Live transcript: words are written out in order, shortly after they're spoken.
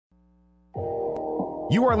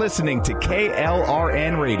You are listening to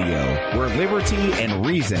KLRN Radio, where liberty and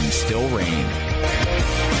reason still reign.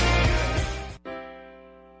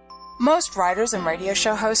 Most writers and radio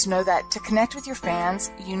show hosts know that to connect with your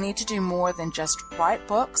fans, you need to do more than just write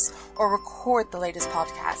books or record the latest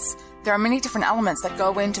podcasts. There are many different elements that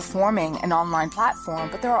go into forming an online platform,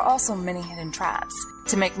 but there are also many hidden traps.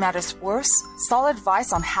 To make matters worse, solid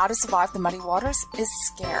advice on how to survive the muddy waters is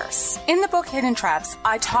scarce. In the book Hidden Traps,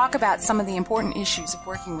 I talk about some of the important issues of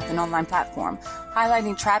working with an online platform,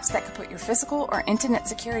 highlighting traps that could put your physical or internet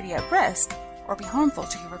security at risk or be harmful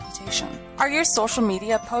to your reputation. Are your social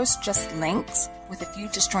media posts just links with a few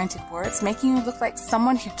disjointed words, making you look like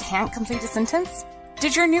someone who can't complete a sentence?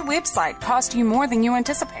 Did your new website cost you more than you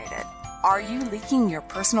anticipated? Are you leaking your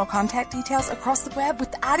personal contact details across the web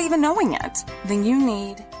without even knowing it? Then you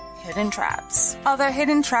need Hidden Traps. Although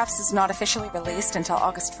Hidden Traps is not officially released until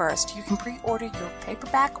August 1st, you can pre-order your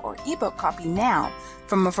paperback or ebook copy now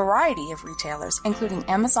from a variety of retailers, including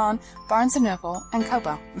Amazon, Barnes & Noble, and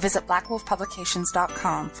Kobo. Visit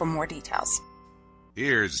blackwolfpublications.com for more details.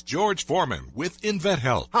 Here's George Foreman with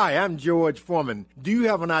InventHelp. Hi, I'm George Foreman. Do you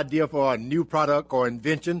have an idea for a new product or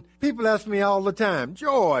invention? People ask me all the time,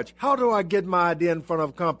 George, how do I get my idea in front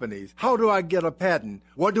of companies? How do I get a patent?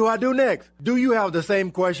 What do I do next? Do you have the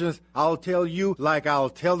same questions? I'll tell you like I'll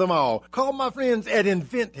tell them all. Call my friends at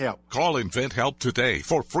InventHelp. Call InventHelp today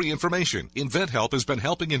for free information. InventHelp has been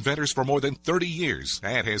helping inventors for more than 30 years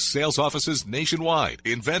and has sales offices nationwide.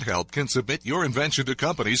 InventHelp can submit your invention to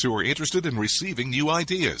companies who are interested in receiving new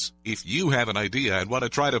ideas. If you have an idea and want to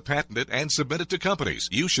try to patent it and submit it to companies,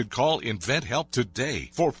 you should call InventHelp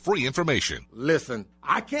today for free information. Listen,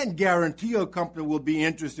 I can't guarantee a company will be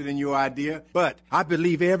interested in your idea, but I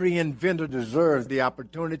believe every inventor deserves the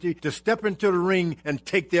opportunity to step into the ring and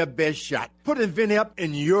take their best shot. Put InventHelp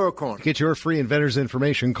in your corner. To get your free inventor's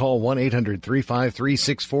information, call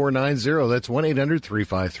 1-800-353-6490. That's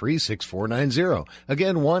 1-800-353-6490.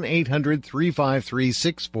 Again,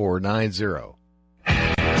 1-800-353-6490.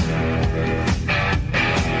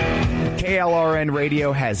 KLRN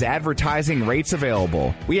Radio has advertising rates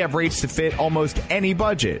available. We have rates to fit almost any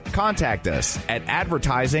budget. Contact us at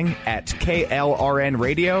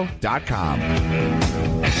advertising@klrnradio.com.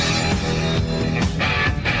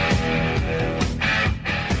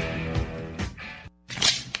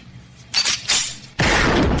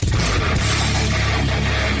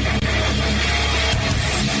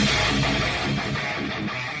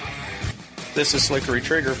 This is Slickery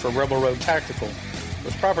Trigger for Rebel Road Tactical.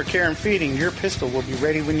 With proper care and feeding, your pistol will be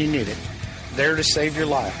ready when you need it, there to save your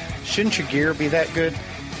life. Shouldn't your gear be that good?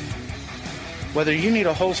 Whether you need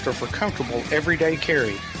a holster for comfortable everyday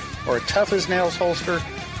carry or a tough-as-nails holster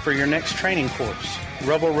for your next training course,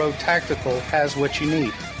 Rebel Road Tactical has what you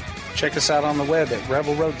need. Check us out on the web at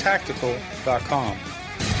rebelroadtactical.com.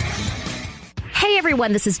 Hey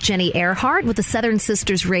everyone, this is Ginny Ehrhart with the Southern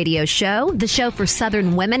Sisters Radio Show, the show for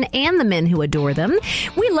Southern women and the men who adore them.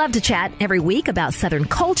 We love to chat every week about Southern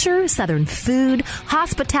culture, Southern food,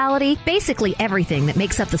 hospitality, basically everything that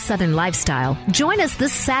makes up the Southern lifestyle. Join us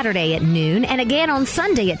this Saturday at noon and again on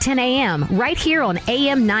Sunday at 10 a.m. right here on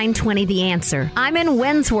AM 920 The Answer. I'm in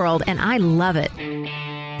Wenz World and I love it.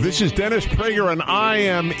 This is Dennis Prager and I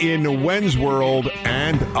am in Wenz World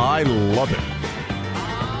and I love it.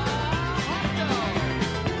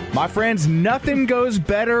 My friends, nothing goes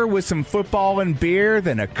better with some football and beer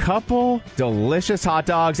than a couple delicious hot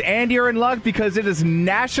dogs. And you're in luck because it is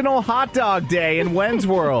National Hot Dog Day in Wenz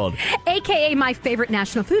World. AKA my favorite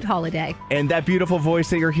national food holiday. And that beautiful voice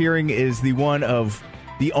that you're hearing is the one of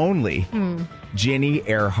the only Ginny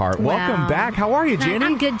Ehrhart. Wow. Welcome back. How are you, Ginny?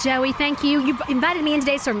 I'm good, Joey. Thank you. You invited me in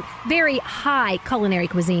today, some very high culinary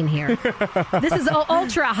cuisine here. This is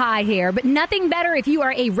ultra high here, but nothing better if you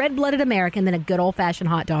are a red-blooded American than a good old-fashioned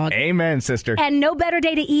hot dog. Amen, sister. And no better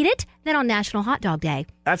day to eat it than on National Hot Dog Day.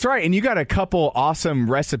 That's right. And you got a couple awesome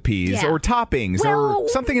recipes or toppings or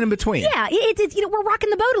something in between. Yeah, it's we're rocking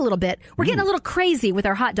the boat a little bit. We're getting a little crazy with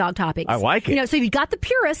our hot dog toppings. I like it. So you've got the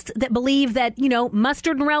purists that believe that,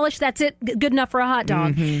 mustard and relish, that's it, good enough for a hot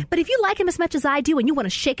dog. Mm-hmm. But if you like them as much as I do and you want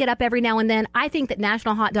to shake it up every now and then, I think that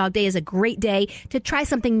National Hot Dog Day is a great day to try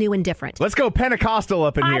something new and different. Let's go Pentecostal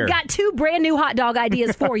up in here. I've got two brand new hot dog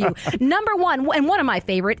ideas for you. Number one, and one of my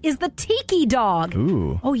favorite, is the tiki dog.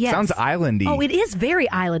 Ooh. Oh, yes. Sounds islandy. Oh, it is very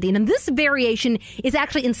islandy. And this variation is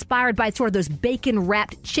actually inspired by sort of those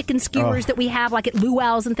bacon-wrapped chicken skewers that we have, like at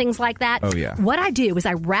luau's and things like that. Oh, yeah. What I do is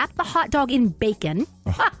I wrap the hot dog in bacon,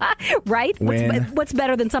 Right? What's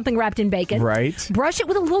better than something wrapped in bacon? Right. Brush it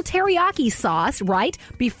with a little teriyaki sauce, right,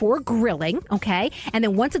 before grilling, okay? And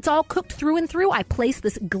then once it's all cooked through and through, I place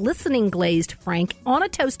this glistening glazed frank on a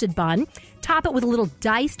toasted bun, top it with a little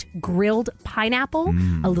diced grilled pineapple,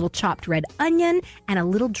 a little chopped red onion, and a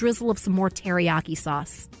little drizzle of some more teriyaki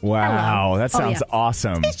sauce. Wow, Hello. that sounds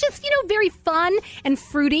awesome. It's just, very fun and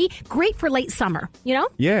fruity. Great for late summer, Yeah.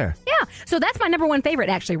 Yeah. So that's my number one favorite,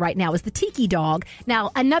 actually, right now, is the tiki dog.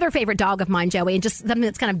 Now, another favorite dog of mine, Joey, and just something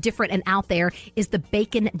that's kind of different and out there, is the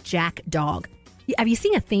bacon jack dog. Have you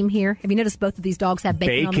seen a theme here? Have you noticed both of these dogs have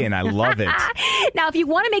bacon on them? I love it. Now, if you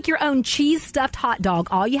want to make your own cheese-stuffed hot dog,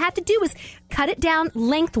 all you have to do is cut it down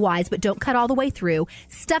lengthwise, but don't cut all the way through.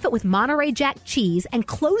 Stuff it with Monterey Jack cheese and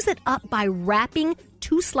close it up by wrapping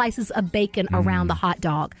 2 slices of bacon around the hot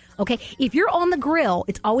dog. Okay? If you're on the grill,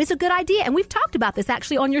 it's always a good idea, and we've talked about this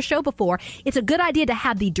actually on your show before, it's a good idea to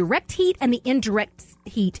have the direct heat and the indirect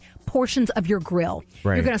heat portions of your grill.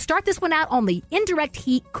 Right. You're going to start this one out on the indirect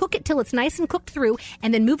heat, cook it till it's nice and cooked through,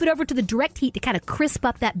 and then move it over to the direct heat to kind of crisp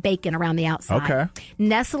up that bacon around the outside. Okay.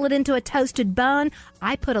 Nestle it into a toasted bun.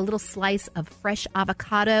 I put a little slice of fresh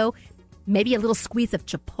avocado, maybe a little squeeze of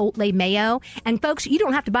chipotle mayo. And folks, you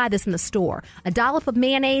don't have to buy this in the store. A dollop of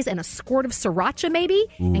mayonnaise and a squirt of sriracha maybe,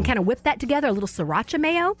 and kind of whip that together, a little sriracha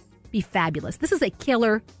mayo. Be fabulous. This is a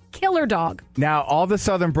killer dog. Now, all the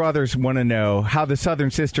Southern brothers want to know how the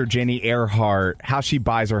Southern sister, Ginny Ehrhart, how she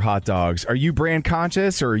buys her hot dogs. Are you brand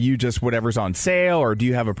conscious, or are you just whatever's on sale, or do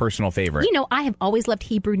you have a personal favorite? I have always loved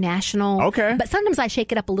Hebrew National. Okay. But sometimes I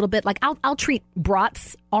shake it up a little bit. Like, I'll treat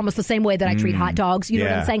brats almost the same way that I treat hot dogs. You know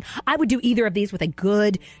what I'm saying? I would do either of these with a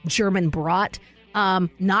good German brat.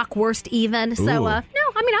 Knockwurst even. So, no,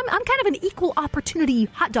 I'm kind of an equal opportunity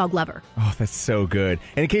hot dog lover. Oh, that's so good.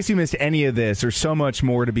 And in case you missed any of this, there's so much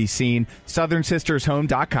more to be seen.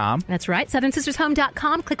 SouthernSistersHome.com. That's right.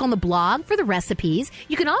 SouthernSistersHome.com. Click on the blog for the recipes.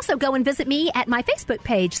 You can also go and visit me at my Facebook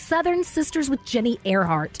page, Southern Sisters with Ginny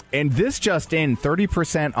Ehrhart. And this just in,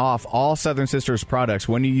 30% off all Southern Sisters products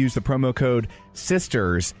when you use the promo code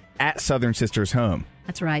SISTERS at Southern Sisters Home.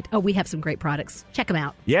 That's right. Oh, we have some great products. Check them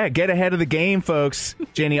out. Yeah, get ahead of the game, folks.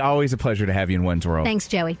 Jenny, always a pleasure to have you in Wenz World. Thanks,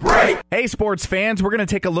 Joey. Right. Hey, sports fans, we're going to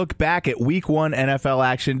take a look back at Week 1 NFL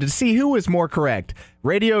action to see who was more correct,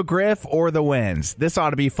 Radio Griff or the Wenz. This ought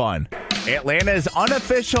to be fun. Atlanta's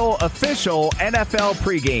official NFL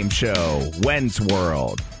pregame show, Wenz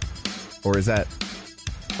World. Or is that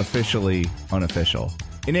officially unofficial?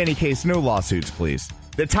 In any case, no lawsuits, please.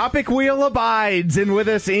 The topic wheel abides, and with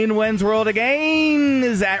us in Wenz World again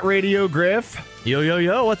is at Radio Griff.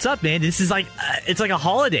 Yo, what's up, man? This is like, it's like a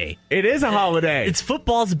holiday. It is a holiday. It's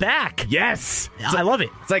football's back. Yes. I love it.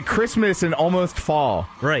 It's like Christmas and almost fall.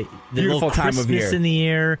 Right. The Beautiful little time Christmas of year. in the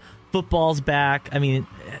air. Football's back. I mean,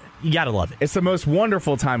 you gotta love it. It's the most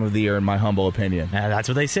wonderful time of the year, in my humble opinion. That's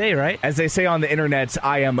what they say, right? As they say on the internet's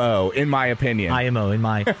IMO, in my opinion. IMO, in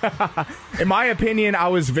my... In my opinion, I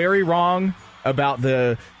was very wrong about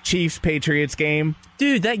the Chiefs-Patriots game.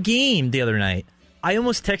 Dude, that game the other night, I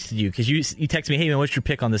almost texted you because you texted me, hey, man, what's your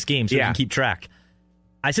pick on this game so we can keep track.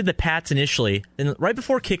 I said the Pats initially, and right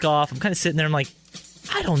before kickoff, I'm kind of sitting there, I'm like,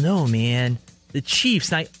 I don't know, man. The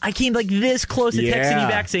Chiefs, and I came like this close to texting you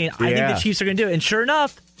back saying, I think the Chiefs are going to do it. And sure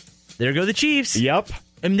enough, there go the Chiefs. Yep.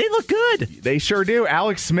 I mean, they look good. They sure do.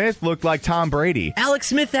 Alex Smith looked like Tom Brady. Alex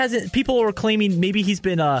Smith hasn't, people were claiming maybe he's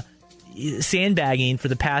been sandbagging for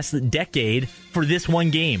the past decade for this one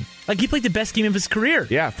game. Like, he played the best game of his career.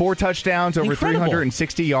 Yeah, 4 touchdowns, over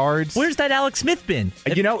 360 yards. Where's that Alex Smith been?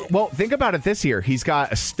 Well, think about it this year. He's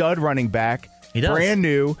got a stud running back. He does. Brand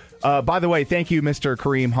new. By the way, thank you, Mr.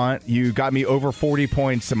 Kareem Hunt. You got me over 40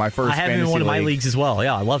 points in my first fantasy league. I have him in one of my leagues as well.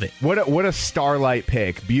 Yeah, I love it. What a starlight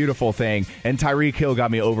pick. Beautiful thing. And Tyreek Hill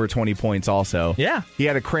got me over 20 points also. Yeah. He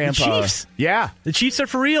had a cramp. The Chiefs. Yeah. The Chiefs are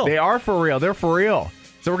for real. They are for real. They're for real.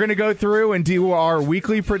 So we're going to go through and do our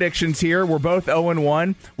weekly predictions here. We're both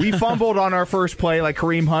 0-1. We fumbled on our first play like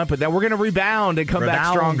Kareem Hunt, but then we're going to rebound and come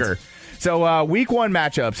back stronger. So week 1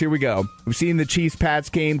 matchups, here we go. We've seen the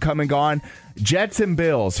Chiefs-Pats game come and gone. Jets and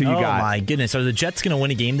Bills, who you got? Oh, my goodness. Are the Jets going to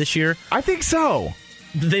win a game this year? I think so.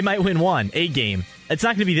 They might win a game. It's not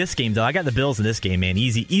going to be this game, though. I got the Bills in this game, man.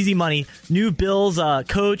 Easy money. New Bills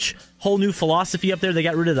coach, whole new philosophy up there. They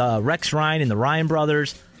got rid of the Rex Ryan and the Ryan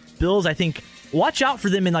brothers. Bills, I think... Watch out for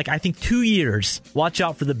them in, 2 years. Watch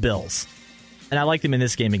out for the Bills. And I like them in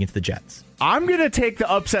this game against the Jets. I'm going to take the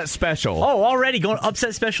upset special. Oh, already going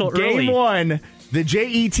upset special early. Game 1, the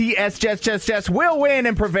Jets will win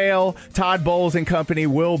and prevail. Todd Bowles and company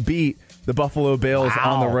will beat the Buffalo Bills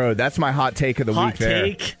on the road. That's my hot take of the week there. Hot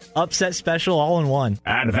take, upset special, all in one.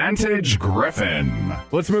 Advantage Griffin.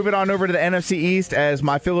 Let's move it on over to the NFC East as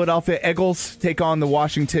my Philadelphia Eagles take on the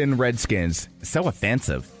Washington Redskins. So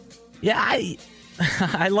offensive. Yeah,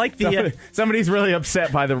 I like the... Somebody's really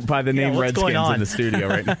upset by the name Redskins in the studio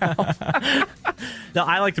right now. No,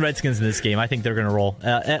 I like the Redskins in this game. I think they're going to roll.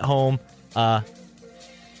 At home,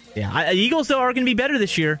 Eagles, though, are going to be better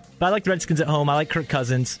this year. But I like the Redskins at home. I like Kirk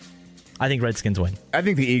Cousins. I think Redskins win. I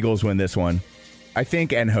think the Eagles win this one. I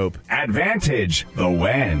think and hope. Advantage the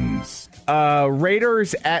Wenz.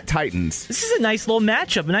 Raiders at Titans. This is a nice little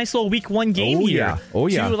matchup. A nice little week 1 game here. Oh,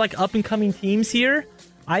 yeah. Two up-and-coming teams here.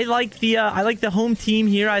 I like the home team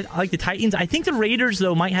here. I like the Titans. I think the Raiders,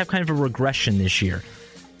 though, might have kind of a regression this year.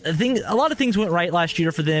 A lot of things went right last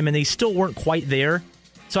year for them, and they still weren't quite there.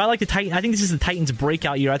 So I like the Titans. I think this is the Titans'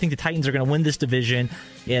 breakout year. I think the Titans are going to win this division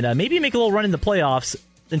and maybe make a little run in the playoffs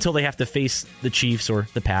until they have to face the Chiefs or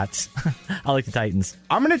the Pats. I like the Titans.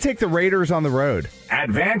 I'm going to take the Raiders on the road.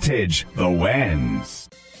 Advantage the Wenz.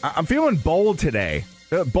 I'm feeling bold today.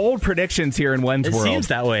 Bold predictions here in Wenz World. It seems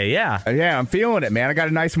that way, yeah. Yeah, I'm feeling it, man. I got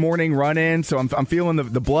a nice morning run in, so I'm feeling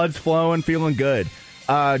the blood's flowing, feeling good.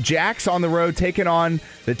 Jack's on the road taking on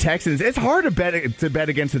the Texans. It's hard to bet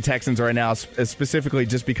against the Texans right now, specifically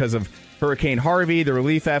just because of Hurricane Harvey, the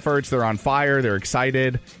relief efforts. They're on fire. They're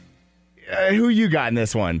excited. Who you got in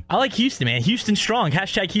this one? I like Houston, man. Houston strong.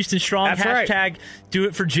 Hashtag Houston strong. That's Hashtag right. Do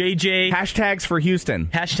it for JJ. Hashtags for Houston.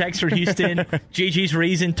 Hashtags for Houston. JJ's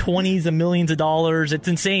raising 20s of millions of dollars. It's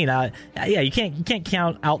insane. You can't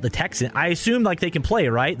count out the Texans. I assume they can play,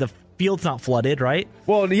 right? The field's not flooded, right?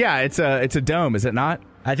 Well, yeah, it's a dome, is it not?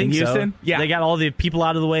 I think in Houston? So. Yeah. They got all the people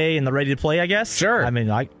out of the way and they're ready to play, I guess. Sure. I mean,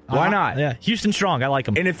 why not? Yeah, Houston strong. I like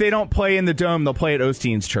them. And if they don't play in the dome, they'll play at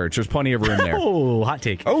Osteen's church. There's plenty of room there. Oh, hot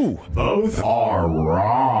take. Oh. Both are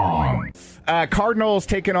wrong. Cardinals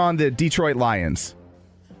taking on the Detroit Lions.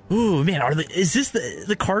 Ooh, man, is this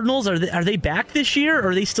the Cardinals? Are they back this year, or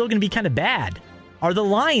are they still going to be kind of bad? Are the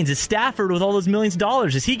Lions, is Stafford with all those millions of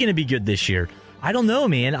dollars, is he going to be good this year? I don't know,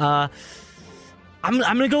 man. I'm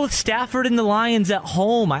going to go with Stafford and the Lions at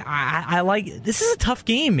home. I like this is a tough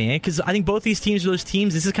game, man, because I think both these teams are those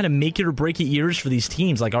teams. This is kind of make it or break it years for these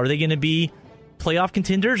teams. Are they going to be playoff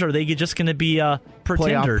contenders, or are they just going to be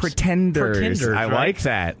pretenders? Playoff pretenders. I right? like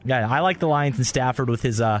that. Yeah, I like the Lions and Stafford with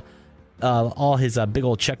his all his big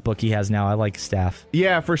old checkbook he has now. I like Staff.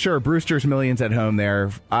 Yeah, for sure. Brewster's millions at home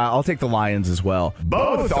there. I'll take the Lions as well.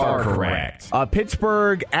 Both are correct.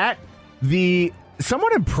 Pittsburgh at the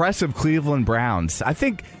somewhat impressive Cleveland Browns. I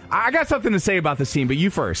think I got something to say about this team, but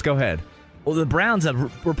you first. Go ahead. Well, the Browns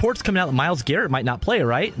have reports coming out that Myles Garrett might not play,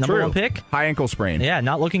 right? Number 1 pick. High ankle sprain. Yeah,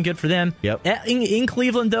 not looking good for them. Yep. In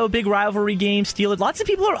Cleveland, though, big rivalry game. Steelers. Lots of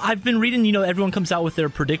people I've been reading, everyone comes out with their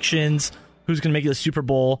predictions. Who's going to make the Super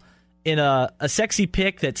Bowl. In a sexy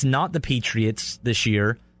pick that's not the Patriots this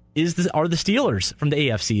year are the Steelers from the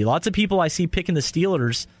AFC. Lots of people I see picking the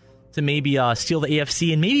Steelers to maybe steal the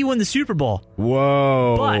AFC and maybe win the Super Bowl.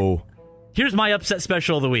 Whoa. But here's my upset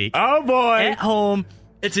special of the week. Oh, boy. At home,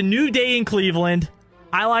 it's a new day in Cleveland.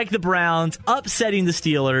 I like the Browns upsetting the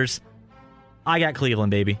Steelers. I got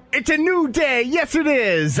Cleveland, baby. It's a new day. Yes, it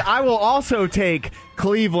is. I will also take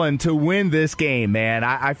Cleveland to win this game, man.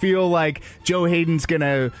 I feel like Joe Hayden's going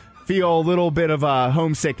to feel a little bit of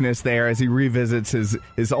homesickness there as he revisits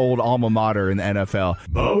his old alma mater in the NFL.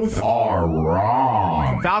 Both are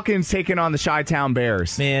wrong. Falcons taking on the Chi-Town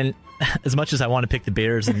Bears. Man, as much as I want to pick the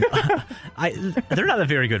Bears, and they're not a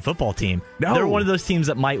very good football team. No. They're one of those teams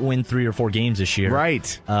that might win 3 or 4 games this year.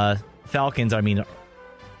 Right. Falcons, are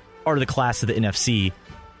the class of the NFC.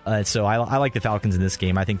 So I like the Falcons in this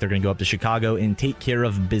game. I think they're going to go up to Chicago and take care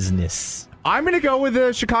of business. I'm going to go with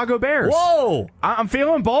the Chicago Bears. Whoa! I'm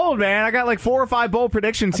feeling bold, man. I got 4 or 5 bold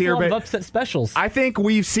predictions here. But upset specials. I think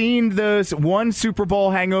we've seen this 1 Super Bowl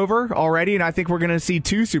hangover already, and I think we're going to see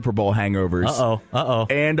 2 Super Bowl hangovers. Uh-oh.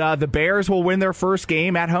 And the Bears will win their first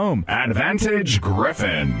game at home. Advantage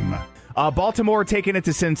Griffin. Baltimore taking it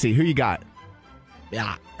to Cincy. Who you got?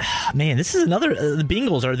 Yeah, man, this is another. The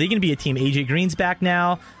Bengals, are they going to be a team? AJ Green's back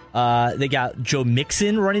now. They got Joe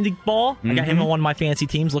Mixon running the ball. I got him on one of my fantasy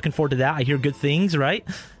teams. Looking forward to that. I hear good things, right?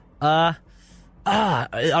 Are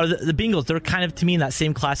the Bengals, they're kind of, to me, in that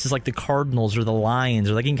same class as the Cardinals or the Lions,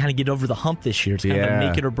 or they can kind of get over the hump this year. It's kind of a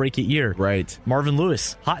make it or break it year. Right. Marvin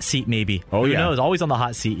Lewis, hot seat maybe. Oh, Who knows? Always on the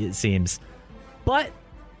hot seat, it seems. But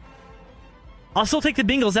I'll still take the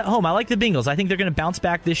Bengals at home. I like the Bengals. I think they're going to bounce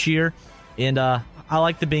back this year. And I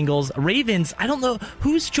like the Bengals. Ravens, I don't know.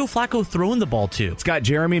 Who's Joe Flacco throwing the ball to? It's got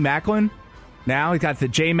Jeremy Maclin. Now he's got the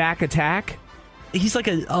J-Mac attack. He's like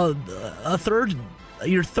a third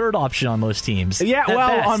your third option on most teams. Yeah,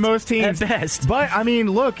 on most teams. At best. But, I mean,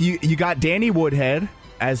 look, you got Danny Woodhead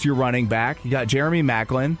as your running back. You got Jeremy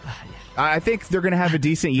Maclin. I think they're going to have a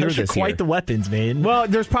decent year this year. Quite the weapons, man. Well,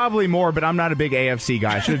 there's probably more, but I'm not a big AFC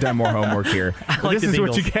guy. I should have done more homework here. This is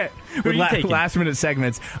what you get with last-minute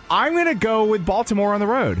segments. I'm going to go with Baltimore on the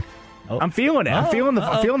road. Oh. I'm feeling it. I'm feeling the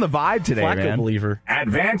vibe today, Flacco man. believer.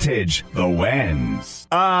 Advantage the Wenz.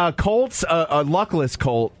 Colts, a luckless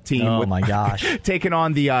Colt team. Oh, my gosh. Taking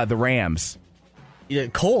on the Rams. Yeah,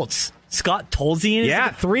 Colts. Scott Tolzien?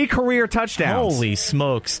 Yeah, 3 career touchdowns. Holy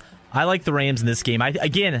smokes. I like the Rams in this game. I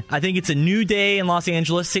think it's a new day in Los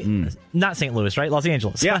Angeles. Not St. Louis, right? Los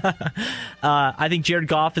Angeles. Yeah. I think Jared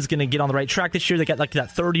Goff is going to get on the right track this year. They got like that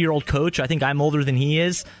 30-year-old coach. I think I'm older than he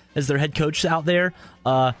is as their head coach out there.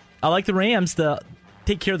 I like the Rams to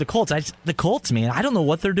take care of the Colts. The Colts, man, I don't know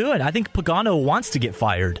what they're doing. I think Pagano wants to get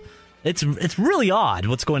fired. It's really odd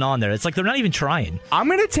what's going on there. It's like they're not even trying. I'm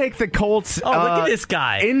going to take the Colts. Oh, look at this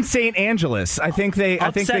guy in St. Angeles. I think they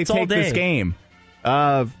take this game.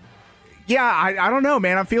 Yeah, I don't know,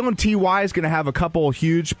 man. I'm feeling T.Y. is going to have a couple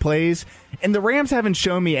huge plays, and the Rams haven't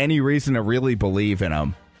shown me any reason to really believe in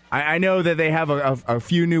them. I know that they have a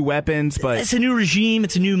few new weapons, but it's a new regime.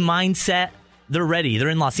 It's a new mindset. They're ready. They're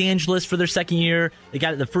in Los Angeles for their second year. They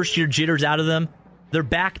got the first-year jitters out of them. They're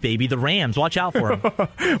back, baby. The Rams. Watch out for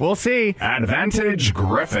them. We'll see. Advantage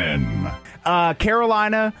Griffin.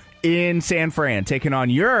 Carolina in San Fran, taking on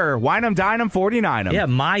your Wine-'em, Dine-'em, 49'em. Yeah,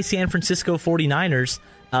 my San Francisco 49ers.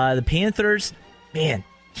 The Panthers, man,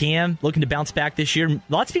 Cam looking to bounce back this year.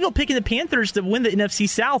 Lots of people picking the Panthers to win the NFC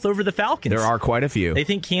South over the Falcons. There are quite a few. They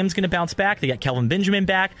think Cam's going to bounce back. They got Kelvin Benjamin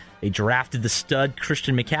back. They drafted the stud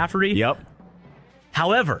Christian McCaffrey. Yep.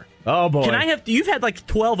 However, oh boy, you've had like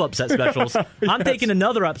 12 upset specials. Yes. I'm taking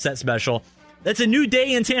another upset special. That's a new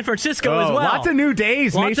day in San Francisco as well. Lots of new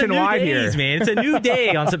days nationwide here. Man. It's a new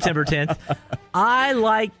day on September 10th. I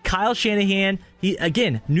like Kyle Shanahan. He,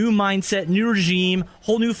 again, new mindset, new regime,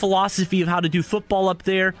 whole new philosophy of how to do football up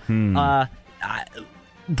there.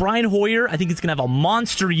 Brian Hoyer, I think he's going to have a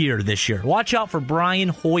monster year this year. Watch out for Brian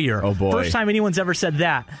Hoyer. Oh, boy. First time anyone's ever said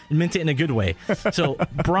that and meant it in a good way. So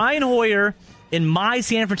Brian Hoyer and my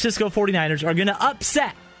San Francisco 49ers are going to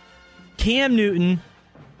upset Cam Newton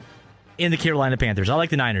and the Carolina Panthers. I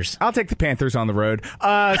like the Niners. I'll take the Panthers on the road.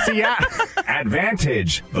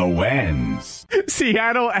 Advantage the Wenz.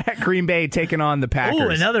 Seattle at Green Bay taking on the Packers. Ooh,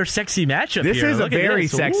 another sexy matchup This here. is Look a very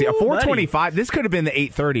sexy. Ooh, a 425. This could have been the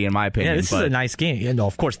 8:30 in my opinion. Yeah, this is a nice game. And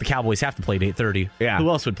of course, the Cowboys have to play at 8:30. Yeah. Who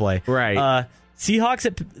else would play? Right. Seahawks,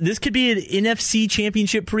 this could be an NFC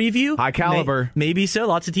championship preview. High caliber. Maybe so.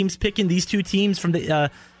 Lots of teams picking these two teams from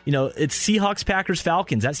the, it's Seahawks, Packers,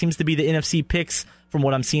 Falcons. That seems to be the NFC picks from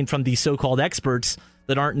what I'm seeing from the so-called experts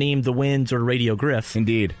that aren't named the Wenz or Radio Griff.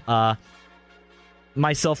 Indeed.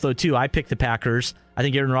 Myself, though, too, I picked the Packers. I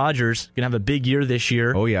think Aaron Rodgers going to have a big year this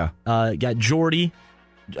year. Oh, yeah. Got Jordy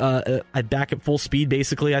back at full speed,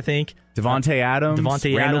 basically, I think. Devontae Adams.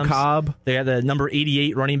 Randall Cobb. They got the number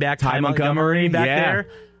 88 running back, Ty Montgomery back there.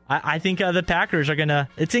 I think the Packers are going to...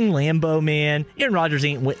 It's in Lambeau, man. Aaron Rodgers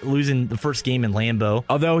ain't losing the first game in Lambeau.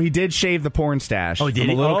 Although he did shave the porn stash. Oh, did I'm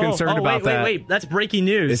he? a little concerned about that. Wait. That's breaking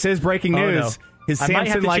news. This is breaking news. No. His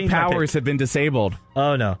Samson-like powers have been disabled.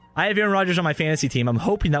 Oh, no. I have Aaron Rodgers on my fantasy team. I'm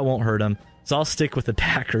hoping that won't hurt him, so I'll stick with the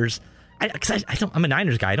Packers. I'm a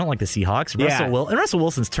Niners guy. I don't like the Seahawks. Russell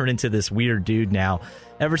Wilson's turned into this weird dude now.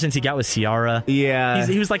 Ever since he got with Ciara. Yeah.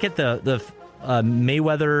 He was like at the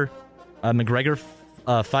Mayweather McGregor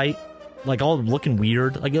fight. Like all looking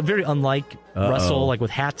weird, like very unlike Russell, like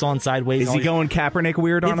with hats on sideways. Is he going Kaepernick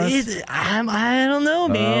weird on us? I don't know,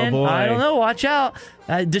 man. Oh, boy. I don't know. Watch out.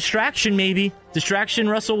 Distraction, maybe. Distraction,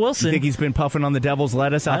 Russell Wilson. You think he's been puffing on the devil's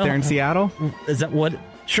lettuce out there in Seattle? Is that what?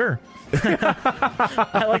 Sure.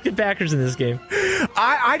 I like the Packers in this game.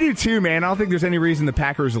 I do too, man. I don't think there's any reason the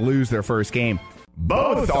Packers lose their first game.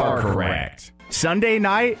 Both are correct. Sunday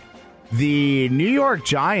night, the New York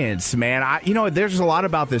Giants, man, there's a lot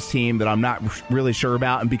about this team that I'm not really sure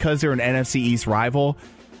about, and because they're an NFC East rival,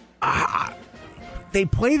 they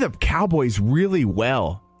play the Cowboys really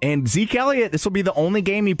well. And Zeke Elliott, this will be the only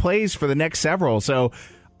game he plays for the next several, so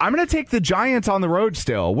I'm going to take the Giants on the road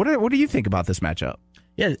still. What do you think about this matchup?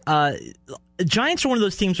 Yeah, the Giants are one of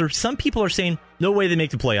those teams where some people are saying, no way they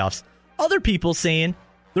make the playoffs. Other people saying,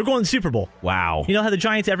 they're going to the Super Bowl. Wow. You know how the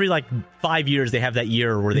Giants, every 5 years, they have that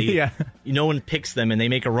year where they no one picks them and they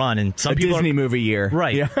make a run. And some people Disney movie year.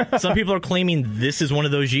 Right. Yeah. Some people are claiming this is one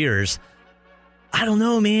of those years. I don't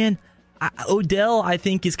know, man. Odell, I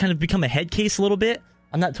think, has kind of become a head case a little bit.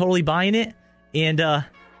 I'm not totally buying it. And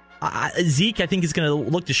Zeke, I think, is going to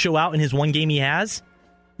look to show out in his one game he has.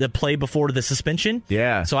 the play before the suspension.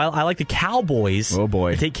 Yeah. So I like the Cowboys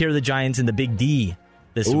to take care of the Giants in the Big D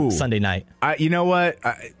this Sunday night. You know what?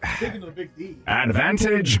 Speaking of the Big D.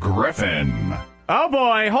 Advantage Griffin. Oh,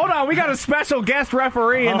 boy. Hold on. We got a special guest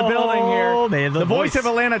referee in the building here. Oh, man. The voice of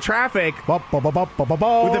Atlanta traffic with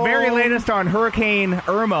the very latest on Hurricane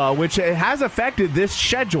Irma, which has affected this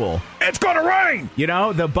schedule. It's going to rain! You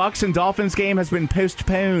know, the Bucs and Dolphins game has been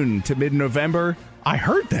postponed to mid-November. I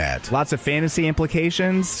heard that. Lots of fantasy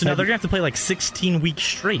implications. So now they're going to have to play like 16 weeks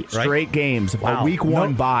straight, right? Straight games. Wow. A week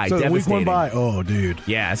one bye. So devastating. week one bye. Oh, dude.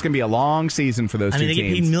 Yeah, it's going to be a long season for those two they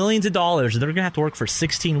teams. get paid millions of dollars, and they're going to have to work for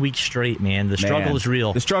 16 weeks straight, man. The struggle is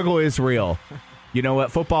real. The struggle is real. You know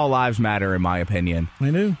what? Football lives matter, in my opinion.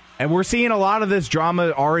 I do. And we're seeing a lot of this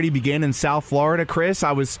drama already begin in South Florida, Chris.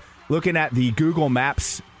 I was looking at the Google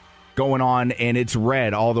Maps going on, and it's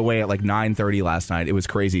red all the way at like 9:30 last night. It was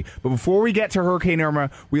crazy. But before we get to Hurricane Irma,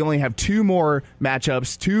 we only have two more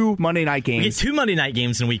matchups, 2 Monday night games. We get 2 Monday night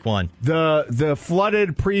games in week 1. The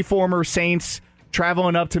flooded pre-former Saints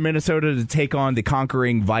traveling up to Minnesota to take on the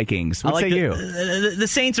conquering Vikings. What say you? The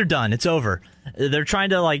Saints are done. It's over. They're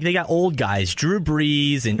trying to, they got old guys, Drew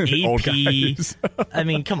Brees and AP. I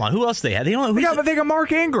mean, come on. Who else they have? They got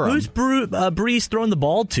Mark Ingram. Who's Brees throwing the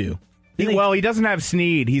ball to? He doesn't have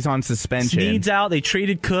Snead. He's on suspension. Snead's out. They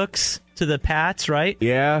traded Cooks to the Pats, right?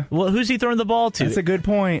 Yeah. Well, who's he throwing the ball to? That's a good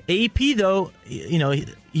point. AP, though,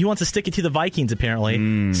 he wants to stick it to the Vikings,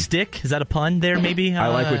 apparently. Stick? Is that a pun there, maybe? I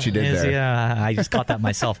like what you did there. Yeah, I just caught that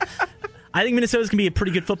myself. I think Minnesota's going to be a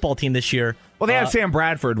pretty good football team this year. Well, they have Sam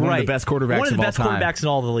Bradford, one of the best quarterbacks of all time. One of the best quarterbacks in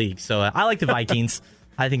all the league. So I like the Vikings.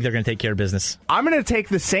 I think they're going to take care of business. I'm going to take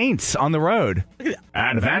the Saints on the road.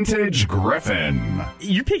 Advantage Griffin.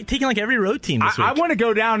 You're taking like every road team this week. I want to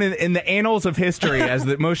go down in the annals of history as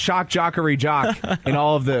the most jockery jock in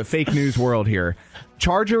all of the fake news world here.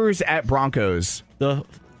 Chargers at Broncos. The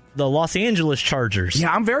Los Angeles Chargers.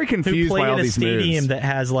 Yeah, I'm very confused by all these moves. Who play in a stadium that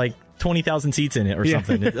has like 20,000 seats in it or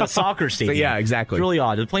something. A soccer stadium. So, yeah, exactly. It's really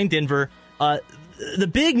odd. They're playing Denver. The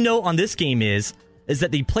big note on this game is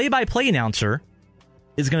that the play-by-play announcer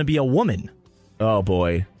is going to be a woman. Oh,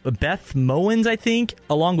 boy. Beth Mowins, I think,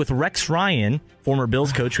 along with Rex Ryan, former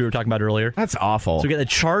Bills coach who we were talking about earlier. That's awful. So we got the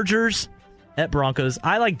Chargers at Broncos.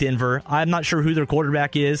 I like Denver. I'm not sure who their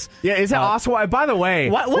quarterback is. Yeah, is that Osweiler? By the way,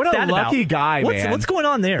 what a lucky guy, man. What's going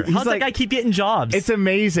on there? How's that guy keep getting jobs? It's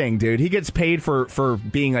amazing, dude. He gets paid for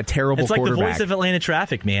being a terrible quarterback. It's like the voice of Atlanta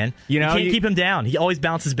traffic, man. You can't keep him down. He always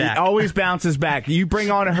bounces back. You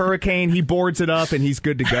bring on a hurricane, he boards it up, and he's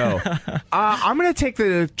good to go. I'm going to take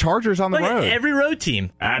the Chargers on the road. Every road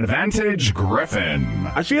team. Advantage Griffin.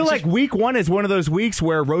 I feel like week 1 is one of those weeks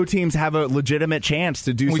where road teams have a legitimate chance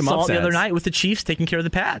to do some upsets. We saw it the other night with the Chiefs taking care of the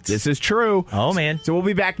Pats. This is true. Oh, man. So we'll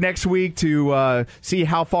be back next week to see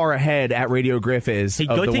how far ahead at Radio Griff is. Hey,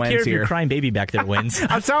 go take care of your crying baby back there, Wenz.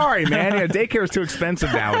 I'm sorry, man. Daycare is too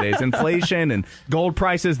expensive nowadays. Inflation and gold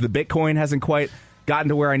prices. The Bitcoin hasn't quite gotten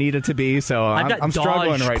to where I need it to be, so I'm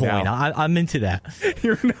struggling right now. I'm into that.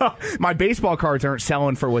 My baseball cards aren't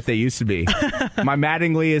selling for what they used to be. My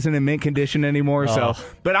Mattingly isn't in mint condition anymore.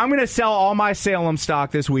 But I'm going to sell all my Salem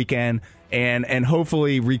stock this weekend and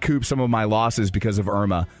hopefully recoup some of my losses because of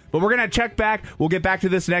Irma. But we're going to check back. We'll get back to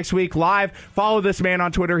this next week live. Follow this man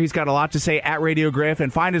on Twitter. He's got a lot to say at Radio Griff,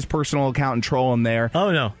 and find his personal account and troll him there.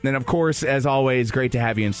 Oh, no. And, of course, as always, great to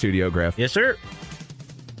have you in studio, Griff. Yes, sir.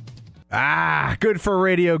 Good for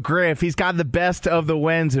Radio Griff. He's got the best of the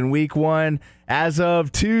wins in week 1. As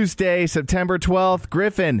of Tuesday, September 12th,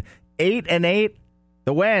 Griffin, 8-8.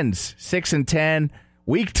 The wins, 6-10.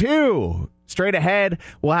 Week 2, straight ahead.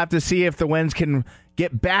 We'll have to see if the wins can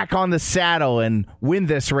get back on the saddle and win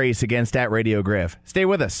this race against at Radio Griff. Stay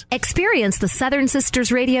with us. Experience the Southern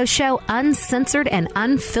Sisters Radio Show uncensored and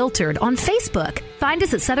unfiltered on Facebook. Find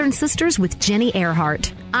us at Southern Sisters with Ginny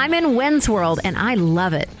Ehrhart. I'm in Wenz World, and I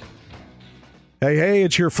love it. Hey,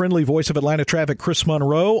 it's your friendly voice of Atlanta traffic, Chris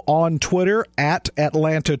Monroe, on Twitter at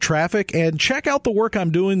Atlanta Traffic. And check out the work I'm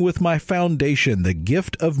doing with my foundation, the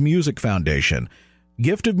Gift of Music Foundation.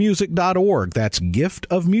 giftofmusic.org. That's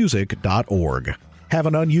giftofmusic.org. Have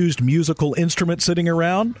an unused musical instrument sitting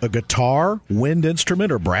around, a guitar, wind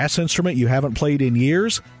instrument, or brass instrument you haven't played in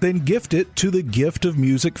years? Then gift it to the Gift of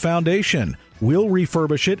Music Foundation. We'll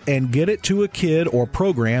refurbish it and get it to a kid or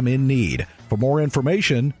program in need. For more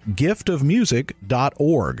information,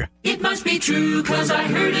 giftofmusic.org. It must be true, 'cause I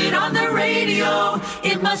heard it on the radio.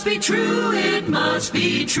 It must be true, it must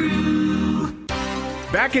be true.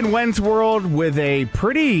 Back in Wenz World with a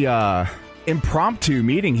pretty impromptu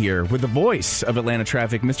meeting here with the voice of Atlanta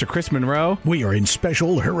traffic, Mr. Chris Monroe. We are in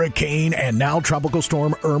special hurricane and now tropical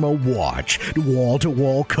storm Irma watch.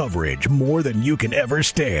 Wall-to-wall coverage, more than you can ever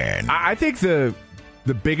stand. I think the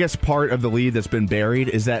biggest part of the lead that's been buried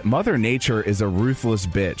is that Mother Nature is a ruthless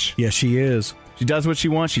bitch. Yes, she is. She does what she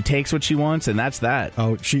wants. She takes what she wants, and that's that.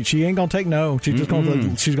 Oh, she ain't gonna take no. She's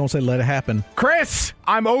gonna say let it happen. Chris,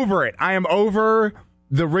 I'm over it. I am over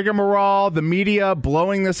the rigmarole, the media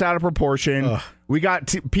blowing this out of proportion. Ugh. We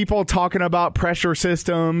got people talking about pressure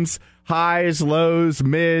systems, highs, lows,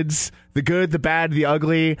 mids, the good, the bad, the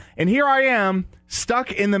ugly, and here I am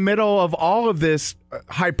stuck in the middle of all of this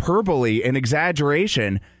hyperbole and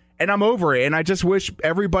exaggeration, and I'm over it. And I just wish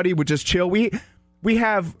everybody would just chill. We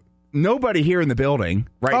have nobody here in the building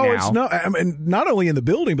now. I mean, not only in the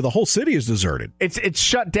building, but the whole city is deserted. It's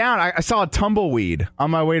shut down. I saw a tumbleweed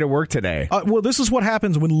on my way to work today. Well, this is what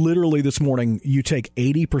happens when literally this morning you take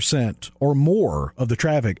 80% or more of the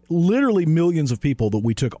traffic, literally millions of people that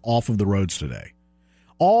we took off of the roads today,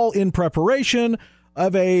 all in preparation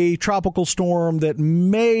of a tropical storm that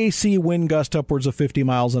may see wind gust upwards of 50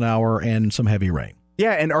 miles an hour and some heavy rain.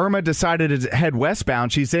 Yeah, and Irma decided to head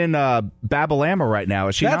westbound. She's in Babalama right now,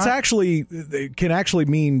 is she That's not? can actually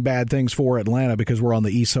mean bad things for Atlanta because we're on the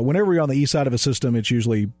east side. Whenever you're on the east side of a system, it's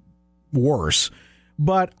usually worse.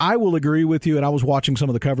 But I will agree with you, and I was watching some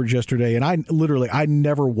of the coverage yesterday, and I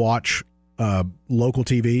never watch local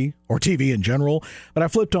TV or TV in general, but I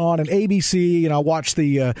flipped on an ABC and I watched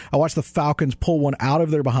the Falcons pull one out of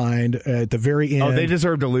their behind at the very end. Oh, they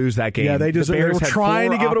deserve to lose that game. Yeah, they deserve. They were trying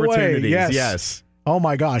to give it away. Yes. Oh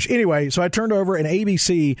my gosh. Anyway, so I turned over and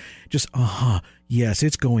ABC just, yes,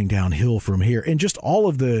 it's going downhill from here. And just all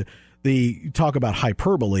of the talk about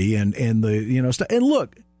hyperbole and the, stuff. And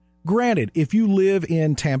look, granted, if you live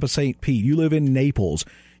in Tampa, St. Pete, you live in Naples,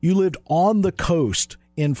 you lived on the coast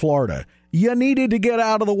in Florida, you needed to get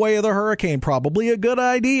out of the way of the hurricane. Probably a good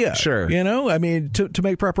idea. Sure. I mean, to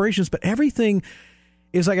make preparations, but everything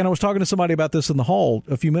is like, and I was talking to somebody about this in the hall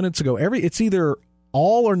a few minutes ago, it's either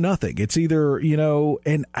all or nothing. It's either,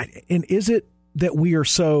 and is it that we are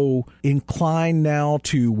so inclined now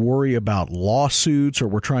to worry about lawsuits or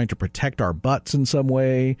we're trying to protect our butts in some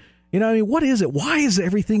way? What is it? Why is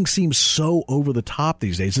everything seem so over the top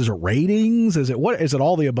these days? Is it ratings? Is it what? Is it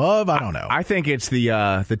all the above? I don't know. I think it's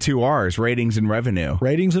the two R's, ratings and revenue.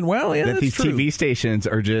 Ratings and that these true. TV stations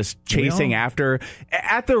are just chasing after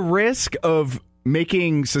at the risk of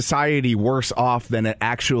making society worse off than it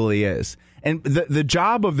actually is. And the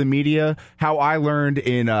job of the media, how I learned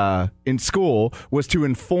in school, was to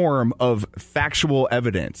inform of factual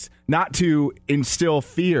evidence, not to instill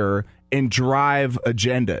fear and drive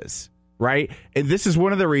agendas, right? And this is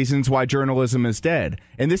one of the reasons why journalism is dead.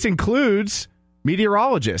 And this includes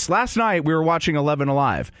meteorologists. Last night, we were watching 11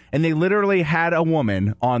 Alive, and they literally had a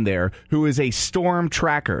woman on there who is a storm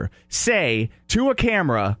tracker say to a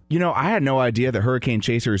camera, I had no idea that hurricane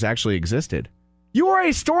chasers actually existed. You are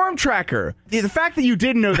a storm tracker. The fact that you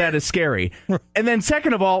didn't know that is scary. And then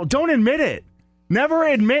second of all, don't admit it. Never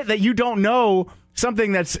admit that you don't know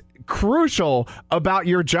something that's crucial about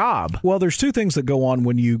your job. Well, there's two things that go on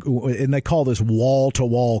when and they call this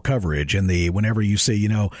wall-to-wall coverage. And whenever you see,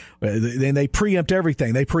 then they preempt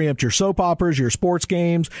everything. They preempt your soap operas, your sports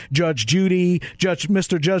games, Judge Judy,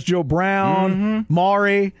 Mr. Judge Joe Brown,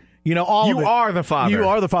 Maury. All of it. You are the father. You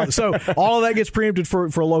are the father. So all of that gets preempted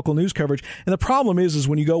for local news coverage. And the problem is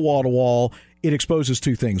when you go wall to wall, it exposes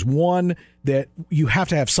two things. One, that you have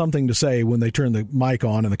to have something to say when they turn the mic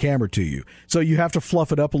on and the camera to you. So you have to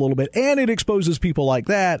fluff it up a little bit. And it exposes people like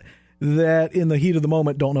that in the heat of the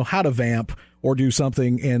moment don't know how to vamp or do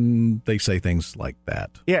something, and they say things like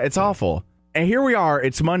that. Yeah, it's awful. And here we are.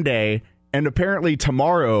 It's Monday, and apparently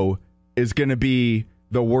tomorrow is going to be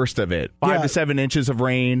the worst of it. 5 to 7 inches of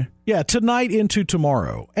rain. Yeah, tonight into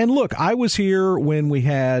tomorrow. And look, I was here when we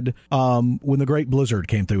had when the great blizzard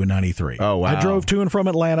came through in 93. Oh, wow. I drove to and from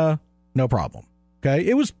Atlanta, no problem. Okay,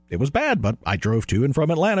 it was bad, but I drove to and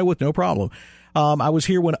from Atlanta with no problem. I was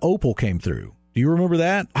here when Opal came through. Do you remember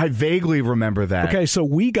that? I vaguely remember that. Okay, so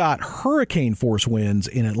we got hurricane force winds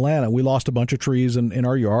in Atlanta. We lost a bunch of trees in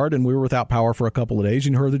our yard, and we were without power for a couple of days.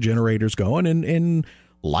 You heard the generators going, and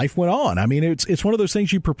life went on. I mean, it's one of those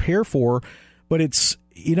things you prepare for, but it's,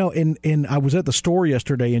 and I was at the store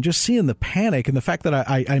yesterday and just seeing the panic and the fact that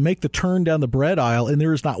I make the turn down the bread aisle and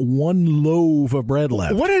there is not one loaf of bread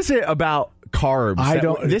left. What is it about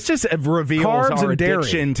carbs? This just reveals carbs our and dairy.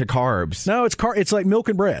 addiction to carbs. No, it's like milk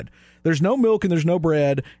and bread. There's no milk and there's no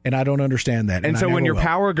bread, and I don't understand that. And so when your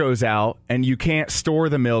power goes out and you can't store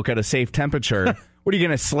the milk at a safe temperature, What are you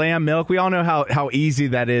going to slam milk? We all know how easy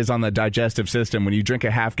that is on the digestive system when you drink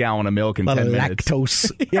a half gallon of milk in 10 minutes.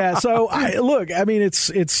 Lactose. Yeah. So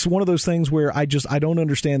it's one of those things where I don't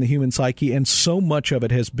understand the human psyche, and so much of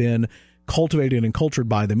it has been cultivated and cultured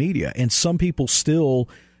by the media, and some people still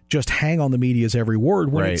just hang on the media's every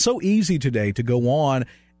word when it's so easy today to go on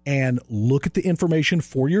and look at the information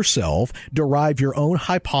for yourself, derive your own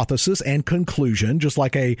hypothesis and conclusion, just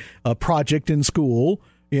like a project in school,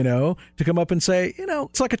 to come up and say,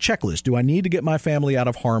 it's like a checklist. Do I need to get my family out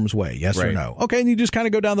of harm's way? Yes or no? Okay, and you just kind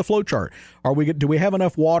of go down the flow chart. Do we have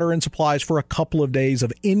enough water and supplies for a couple of days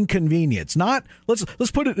of inconvenience? Not, let's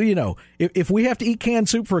put it, if we have to eat canned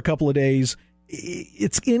soup for a couple of days,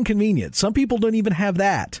 it's inconvenient. Some people don't even have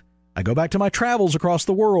that. I go back to my travels across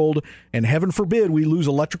the world, and heaven forbid we lose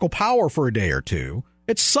electrical power for a day or two.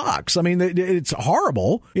 It sucks. I mean, it's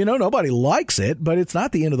horrible. Nobody likes it, but it's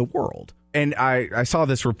not the end of the world. And I saw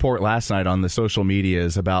this report last night on the social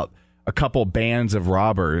medias about a couple bands of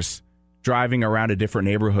robbers driving around to different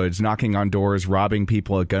neighborhoods, knocking on doors, robbing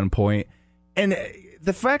people at gunpoint. And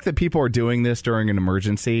the fact that people are doing this during an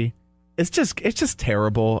emergency, it's just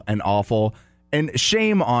terrible and awful. And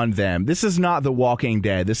shame on them. This is not The Walking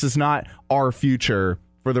Dead. This is not our future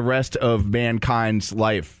for the rest of mankind's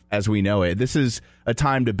life as we know it. This is a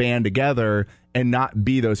time to band together and not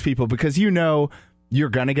be those people, because you're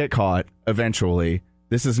going to get caught eventually.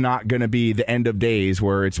 This is not going to be the end of days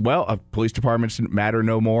where it's, police departments matter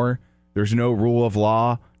no more. There's no rule of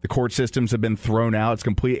law. The court systems have been thrown out. It's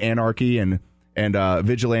complete anarchy and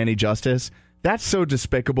vigilante justice. That's so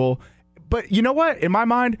despicable. But you know what? In my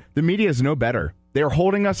mind, the media is no better. They're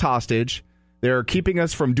holding us hostage. They're keeping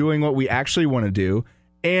us from doing what we actually want to do.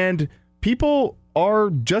 And people are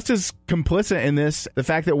just as complicit in this. The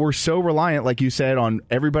fact that we're so reliant, like you said, on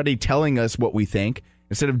everybody telling us what we think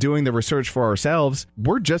instead of doing the research for ourselves,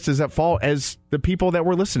 we're just as at fault as the people that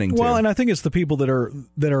we're listening to. Well, and I think it's the people that are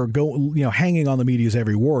hanging on the media's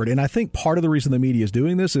every word. And I think part of the reason the media is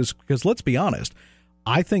doing this is because, let's be honest,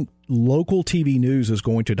 I think local TV news is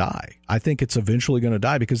going to die. I think it's eventually going to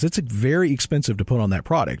die because it's very expensive to put on that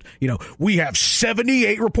product. We have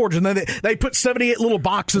 78 reporters, and then they put 78 little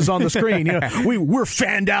boxes on the screen. We're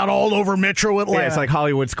fanned out all over Metro Atlanta. Yeah, it's like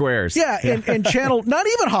Hollywood Squares. Yeah, and channel, not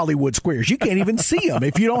even Hollywood Squares. You can't even see them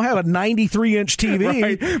if you don't have a 93-inch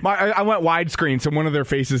TV. Right. I went widescreen, so one of their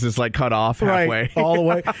faces is like cut off halfway. Right, all the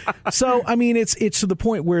way. So, I mean, it's to the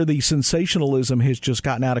point where the sensationalism has just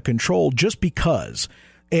gotten out of control just because.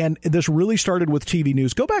 And this really started with TV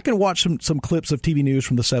news. Go back and watch some clips of TV news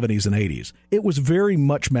from the 70s and 80s. It was very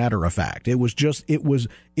much matter of fact. It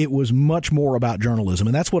was much more about journalism,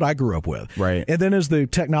 and that's what I grew up with. Right. And then as the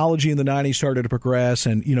technology in the 90s started to progress,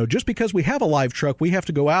 and just because we have a live truck, we have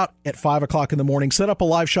to go out at 5 o'clock in the morning, set up a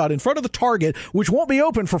live shot in front of the Target, which won't be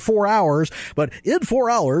open for 4 hours, but in 4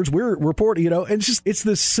 hours we're reporting. And it's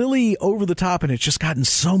this silly, over the top, and it's just gotten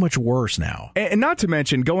so much worse now. And not to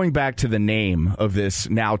mention, going back to the name of this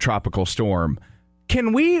now tropical storm,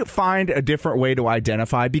 can we find a different way to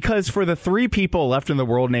identify? Because for the 3 people left in the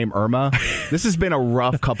world named Irma, this has been a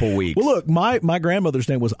rough couple weeks. Well, look, my grandmother's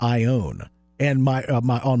name was Ione. And on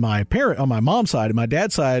my mom's side and my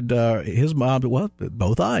dad's side, his mom,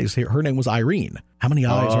 both eyes. Her name was Irene. How many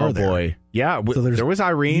eyes are there? Oh, boy. Yeah, so there was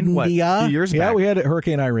Irene, a few years back? Yeah, we had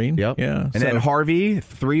Hurricane Irene. Yep. Yeah. And then Harvey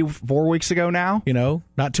 3-4 weeks ago now.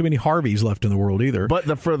 Not too many Harveys left in the world either.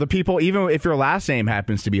 But for the people, even if your last name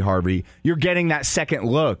happens to be Harvey, you're getting that second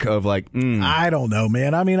look of like, I don't know,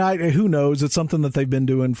 man. I mean, who knows? It's something that they've been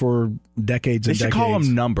doing for decades and decades. They should call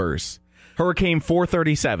them numbers. Hurricane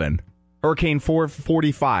 437. Hurricane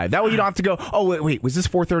 445. That way you don't have to go, wait, was this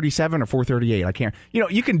 437 or 438? I can't.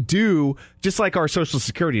 You can do just like our Social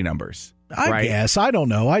Security numbers. I guess. I don't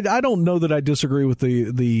know. I don't know that I disagree with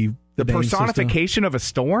the personification of a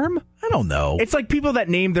storm? I don't know. It's like people that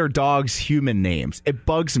name their dogs human names. It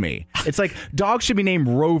bugs me. It's like dogs should be named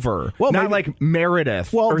Rover, not like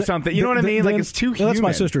Meredith or something. You know what I mean? Like it's too human. That's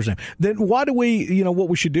my sister's name. Then why do we, what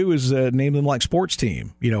we should do is name them like sports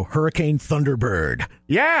team. Hurricane Thunderbird.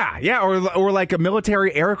 Yeah, or like a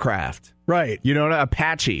military aircraft. Right.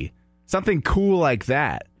 Apache. Something cool like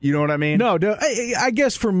that. You know what I mean? No, I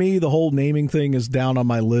guess for me, the whole naming thing is down on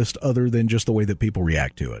my list other than just the way that people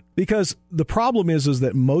react to it. Because the problem is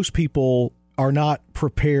that most people are not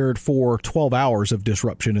prepared for 12 hours of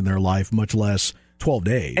disruption in their life, much less 12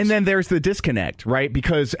 days. And then there's the disconnect, right?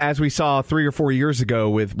 Because as we saw 3 or 4 years ago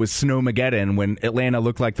with Snowmageddon, when Atlanta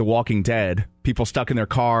looked like The Walking Dead, people stuck in their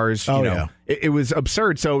cars, it was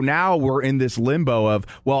absurd. So now we're in this limbo of,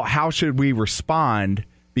 how should we respond?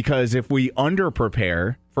 Because if we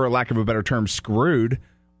under-prepare, for lack of a better term, screwed,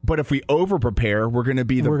 But if we over-prepare, we're going to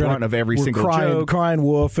be the brunt of every single joke. Crying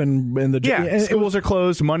wolf and the schools are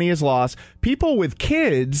closed, money is lost. People with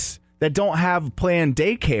kids that don't have planned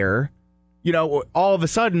daycare, all of a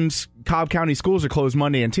sudden, Cobb County schools are closed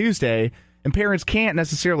Monday and Tuesday, and parents can't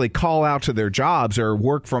necessarily call out to their jobs or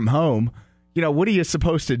work from home. What are you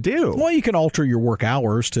supposed to do? Well, you can alter your work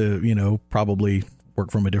hours to, probably work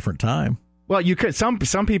from a different time. Well, you could. Some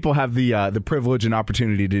people have the privilege and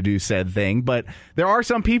opportunity to do said thing, but there are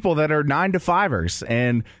some people that are 9-to-5ers,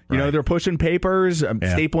 and they're pushing papers,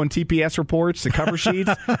 stapling TPS reports to cover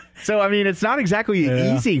sheets. So, I mean, it's not exactly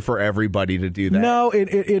easy for everybody to do that. No, it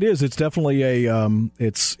is. It's definitely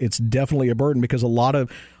it's definitely a burden, because a lot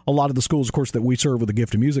of the schools, of course, that we serve with the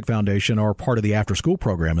Gift of Music Foundation are part of the after school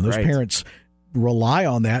program, and those parents rely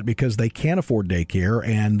on that because they can't afford daycare,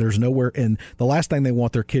 and there's nowhere. And the last thing they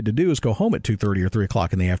want their kid to do is go home at 2:30 or 3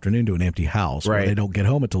 o'clock in the afternoon to an empty house, where they don't get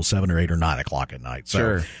home until 7 or 8 or 9 o'clock at night. So,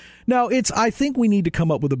 sure. No, I think we need to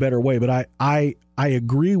come up with a better way. But I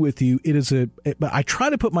agree with you. But I try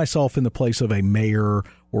to put myself in the place of a mayor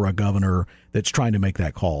or a governor that's trying to make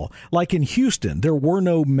that call. Like in Houston, there were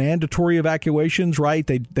no mandatory evacuations, right?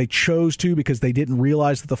 They chose to, because they didn't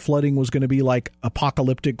realize that the flooding was going to be like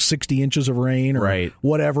apocalyptic 60 inches of rain or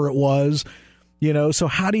whatever it was. So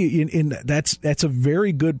how do you, that's a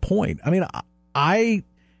very good point. I mean, I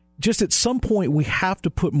just at some point we have to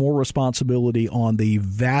put more responsibility on the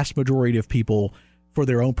vast majority of people for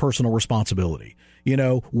their own personal responsibility.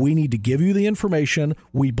 We need to give you the information.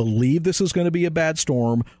 We believe this is going to be a bad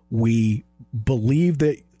storm. We believe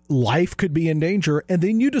that life could be in danger, and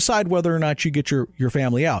then you decide whether or not you get your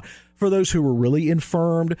family out. For those who are really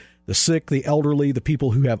infirmed, the sick, the elderly, the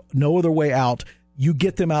people who have no other way out, you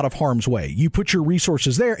get them out of harm's way. You put your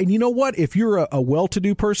resources there, and you know what? If you're a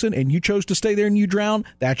well-to-do person and you chose to stay there and you drown,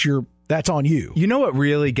 that's on you. You know what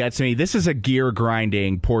really gets me? This is a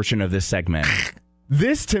gear-grinding portion of this segment.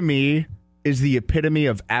 This, to me, is the epitome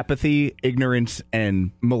of apathy, ignorance,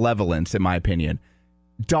 and malevolence, in my opinion.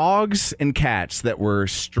 Dogs and cats that were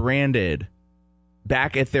stranded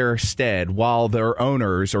back at their stead while their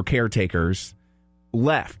owners or caretakers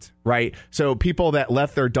left, right? So people that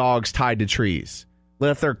left their dogs tied to trees,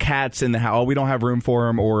 left their cats in the house. Oh, we don't have room for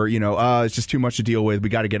them, or, it's just too much to deal with. We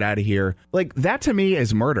got to get out of here. Like, that to me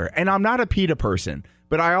is murder. And I'm not a PETA person,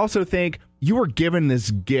 but I also think you were given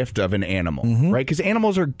this gift of an animal, right? Because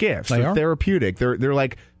animals are gifts. They're therapeutic. They're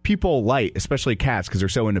like people light, especially cats, because they're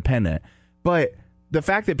so independent. But the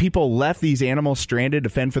fact that people left these animals stranded to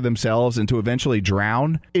fend for themselves and to eventually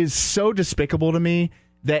drown is so despicable to me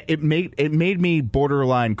that it made me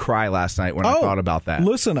borderline cry last night when I thought about that.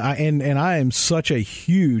 Listen, I am such a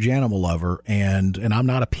huge animal lover, and I'm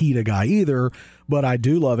not a PETA guy either, but I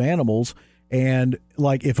do love animals. And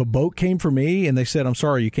like, if a boat came for me and they said, "I'm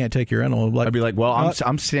sorry, you can't take your animal," I'd be like, "Well,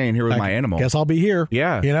 I'm staying here with my animal. Guess I'll be here."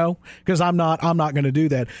 Yeah, because I'm not going to do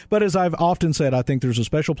that. But as I've often said, I think there's a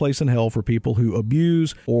special place in hell for people who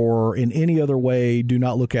abuse or in any other way do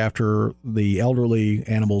not look after the elderly,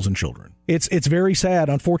 animals, and children. It's very sad.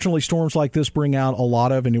 Unfortunately, storms like this bring out a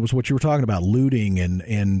lot of, and it was what you were talking about, looting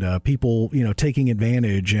and people, taking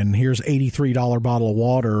advantage. And here's $83 bottle of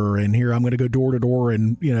water, and here I'm going to go door to door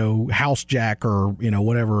and, house jack or,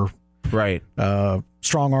 whatever. Right.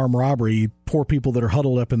 Strong arm robbery, poor people that are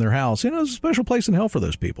huddled up in their house. There's a special place in hell for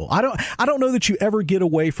those people. I don't know that you ever get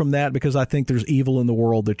away from that, because I think there's evil in the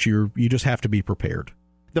world that you just have to be prepared.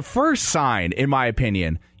 The first sign, in my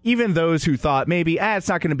opinion, even those who thought maybe, it's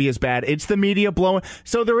not going to be as bad, it's the media blowing.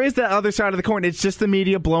 So there is the other side of the coin. It's just the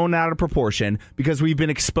media blown out of proportion, because we've been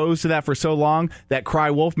exposed to that for so long that cry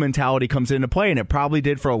wolf mentality comes into play. And it probably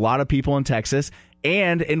did for a lot of people in Texas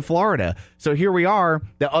and in Florida. So here we are,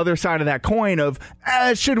 the other side of that coin of,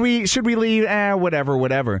 should we leave?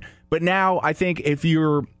 Whatever. But now I think if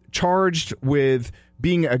you're charged with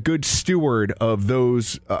being a good steward of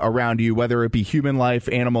those around you, whether it be human life,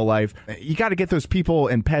 animal life, you got to get those people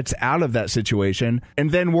and pets out of that situation and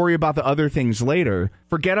then worry about the other things later.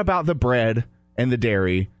 Forget about the bread and the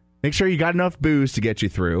dairy. Make sure you got enough booze to get you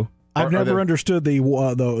through. I've never understood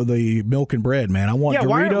the milk and bread, man. I want Doritos.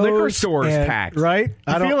 Why are liquor stores packed? Right?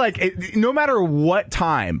 I feel like no matter what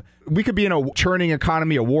time, we could be in a churning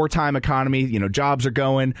economy, a wartime economy. Jobs are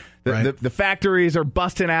going. The factories are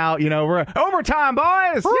busting out. We're overtime,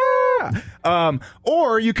 boys. Yeah.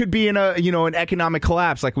 Or you could be in an economic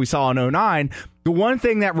collapse like we saw in 2009. The one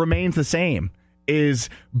thing that remains the same is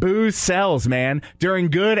booze sells, man, during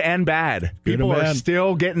good and bad. People are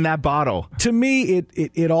still getting that bottle. To me,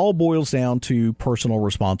 it all boils down to personal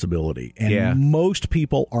responsibility. And most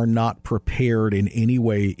people are not prepared in any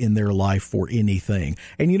way in their life for anything.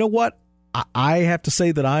 And you know what? I have to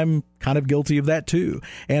say that I'm kind of guilty of that too.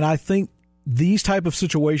 And I think these type of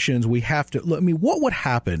situations we have to. I mean, what would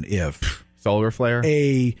happen if solar flare?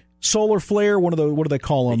 A solar flare, one of the, what do they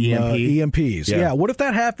call them? EMP? EMPs. Yeah. What if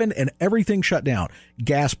that happened and everything shut down?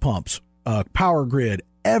 Gas pumps, power grid,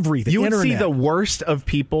 everything. You would Internet. see the worst of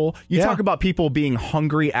people. You talk about people being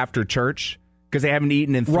hungry after church because they haven't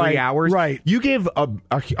eaten in 3 hours. Right. You give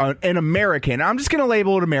an American, I'm just going to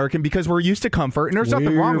label it American because we're used to comfort, and there's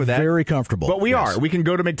nothing wrong with that. Very comfortable. But we are. We can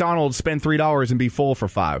go to McDonald's, spend $3, and be full for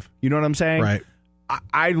 $5. You know what I'm saying? Right.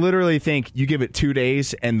 I literally think you give it 2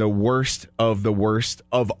 days, and the worst of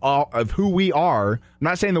all of who we are, I'm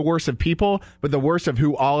not saying the worst of people, but the worst of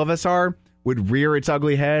who all of us are, would rear its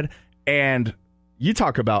ugly head. And you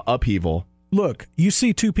talk about upheaval. Look, you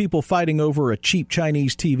see two people fighting over a cheap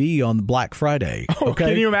Chinese TV on Black Friday. Okay?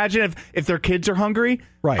 Can you imagine if their kids are hungry?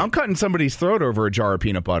 Right. I'm cutting somebody's throat over a jar of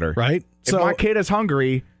peanut butter. Right. If my kid is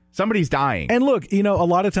hungry, somebody's dying. And look, a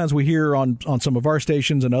lot of times we hear on some of our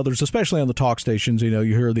stations and others, especially on the talk stations, you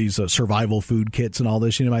hear these survival food kits and all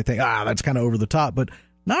this. You might think, that's kind of over the top, but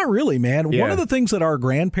not really, man. Yeah. One of the things that our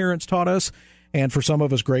grandparents taught us, and for some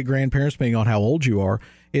of us great-grandparents, depending on how old you are,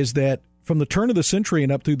 is that from the turn of the century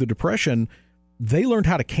and up through the Depression, they learned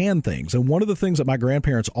how to can things. And one of the things that my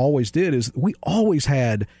grandparents always did is we always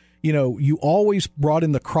had, you always brought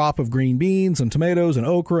in the crop of green beans and tomatoes and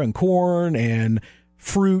okra and corn and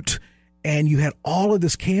fruit, and you had all of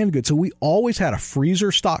this canned goods. So we always had a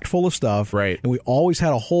freezer stocked full of stuff. Right. And we always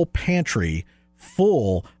had a whole pantry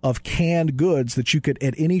full of canned goods that you could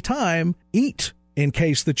at any time eat in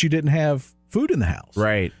case that you didn't have food in the house.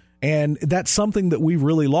 Right. And that's something that we've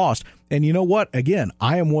really lost. And you know what? Again,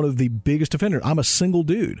 I am one of the biggest offenders. I'm a single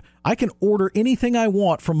dude. I can order anything I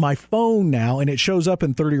want from my phone now, and it shows up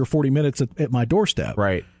in 30 or 40 minutes at my doorstep.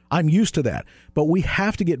 Right. I'm used to that. But we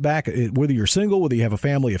have to get back, whether you're single, whether you have a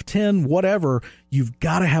family of 10, whatever, you've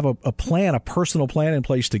got to have a plan, a personal plan in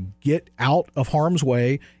place to get out of harm's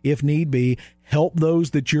way if need be, help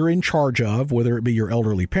those that you're in charge of, whether it be your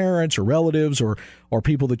elderly parents or relatives or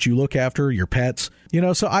people that you look after, your pets.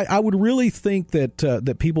 So I would really think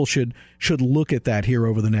that people should look at that here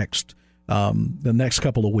over the next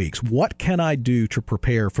couple of weeks. What can I do to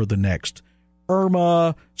prepare for the next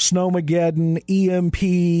Irma, Snowmageddon,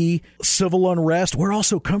 EMP, civil unrest? We're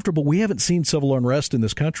also comfortable. We haven't seen civil unrest in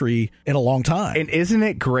this country in a long time. And isn't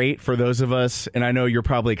it great for those of us, and I know you're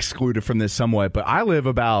probably excluded from this somewhat, but I live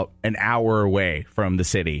about an hour away from the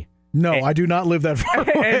city. No, I do not live that far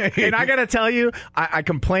away. And I got to tell you, I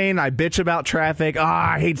complain, I bitch about traffic.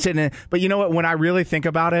 I hate sitting in. But you know what? When I really think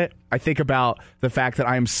about it, I think about the fact that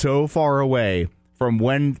I am so far away from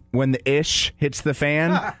when the ish hits the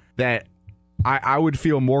fan that I would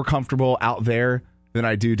feel more comfortable out there than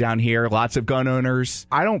I do down here. Lots of gun owners.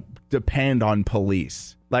 I don't depend on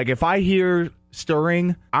police. Like, if I hear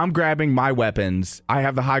stirring, I'm grabbing my weapons. I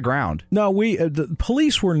have the high ground. No, the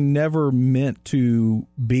police were never meant to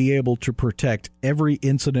be able to protect every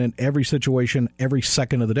incident, every situation, every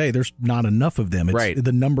second of the day. There's not enough of them. Right.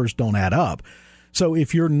 The numbers don't add up. So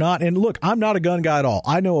if you're not, and look, I'm not a gun guy at all.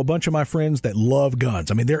 I know a bunch of my friends that love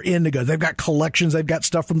guns. I mean, they're into guns. They've got collections. They've got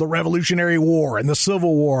stuff from the Revolutionary War and the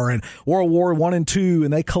Civil War and World War I and II,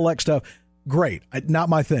 and they collect stuff. Great. Not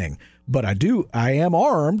my thing. But I am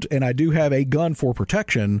armed, and I do have a gun for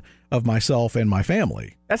protection of myself and my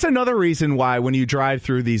family. That's another reason why when you drive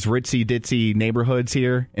through these ritzy-ditzy neighborhoods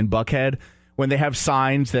here in Buckhead, when they have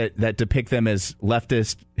signs that depict them as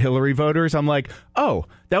leftist Hillary voters, I'm like, oh,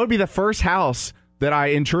 that would be the first house that I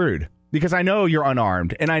intrude, because I know you're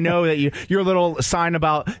unarmed, and I know that your little sign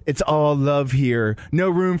about it's all love here,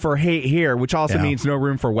 no room for hate here, which also means no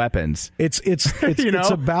room for weapons. It's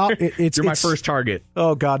you're my first target.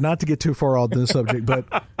 Oh God, not to get too far off this subject, but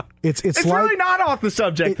it's like, really not off the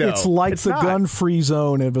subject though. It's like gun-free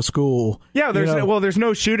zone of a school. Yeah, there's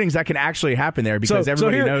no shootings that can actually happen there because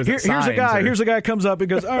everybody knows. Here's a guy comes up and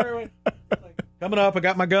goes, all right, coming up, I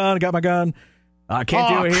got my gun. I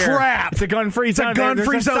can't do it here. Crap. It's a gun-free zone. It's a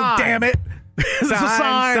gun-free zone, damn it. There's a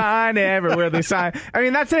sign everywhere. They sign. I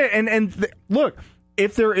mean, that's it. And look,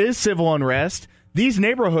 if there is civil unrest, these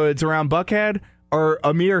neighborhoods around Buckhead are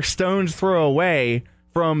a mere stone's throw away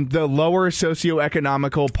from the lower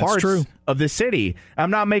socioeconomical parts of the city.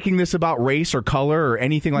 I'm not making this about race or color or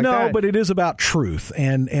anything like that. No, but it is about truth,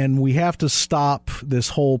 and we have to stop this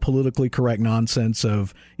whole politically correct nonsense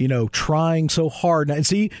of trying so hard. And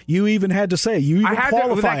see, you even had to say I had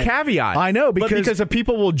to, with that caveat. I know because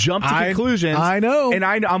people will jump to conclusions. I know, and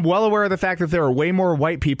I'm well aware of the fact that there are way more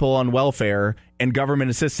white people on welfare and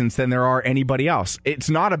government assistance than there are anybody else. It's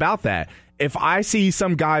not about that. if I see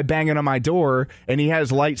some guy banging on my door and he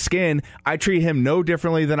has light skin, I treat him no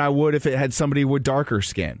differently than I would if it had somebody with darker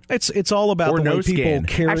skin. It's all about the way people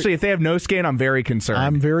carry. Actually, if they have no skin, I'm very concerned.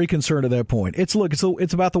 I'm very concerned at that point. It's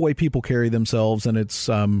about the way people carry themselves, and it's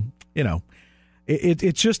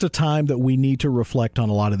It's just a time that we need to reflect on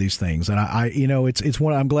a lot of these things, and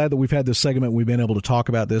I'm glad that we've had this segment. We've been able to talk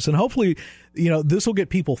about this, and hopefully, this will get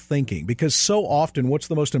people thinking, because so often, what's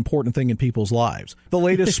the most important thing in people's lives? The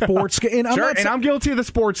latest sports. And I'm guilty of the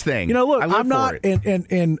sports thing. Look, I'm not,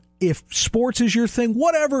 and if sports is your thing,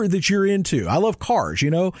 whatever that you're into, I love cars,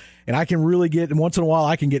 and I can really get, and once in a while,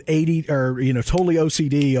 I can get 80 or totally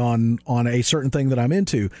OCD on a certain thing that I'm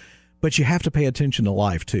into. But you have to pay attention to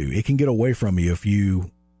life, too. It can get away from you if you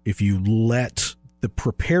let the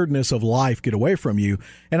preparedness of life get away from you.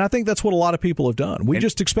 And I think that's what a lot of people have done. We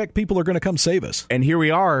just expect people are going to come save us. And here we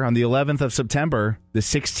are on the 11th of September, the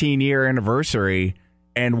 16-year anniversary.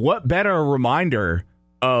 And what better reminder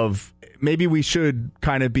of maybe we should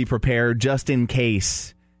kind of be prepared just in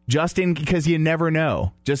case. Because you never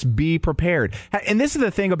know. Just be prepared. And this is the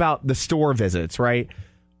thing about the store visits, right?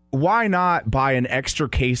 Why not buy an extra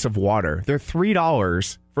case of water? They're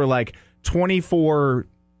 $3 for like 24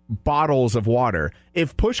 bottles of water.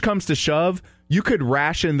 If push comes to shove, you could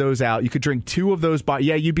ration those out. You could drink 2 of those.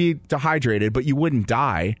 Yeah, you'd be dehydrated, but you wouldn't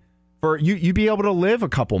die. You'd be able to live a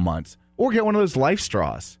couple months. Or get one of those life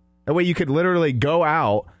straws. That way you could literally go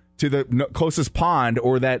out to the closest pond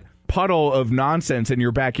or that puddle of nonsense in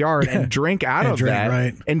your backyard and drink out of that,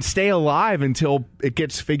 right, and stay alive until it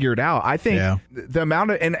gets figured out. I think the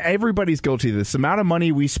amount of, and everybody's guilty of this, the amount of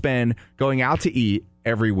money we spend going out to eat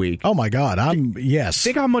every week. Oh my God, yes.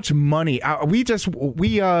 Think how much money we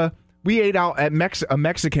ate out at a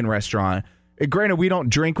Mexican restaurant. Granted, we don't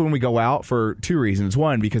drink when we go out for 2 reasons.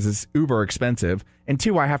 1, because it's uber expensive, and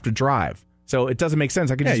 2, I have to drive. So it doesn't make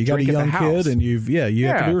sense. I could just drink at the house. You got a young kid, and you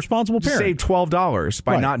have to be a responsible parent. Save $12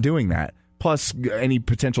 by not doing that. Plus any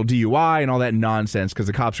potential DUI and all that nonsense, because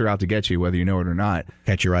the cops are out to get you, whether you know it or not.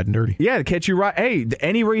 Catch you riding dirty. Yeah, catch you right. Hey,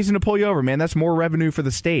 any reason to pull you over, man? That's more revenue for the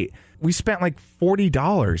state. We spent like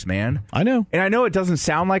 $40, man. I know. And I know it doesn't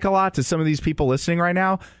sound like a lot to some of these people listening right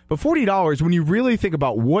now, but $40, when you really think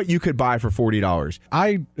about what you could buy for $40.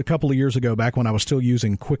 A couple of years ago, back when I was still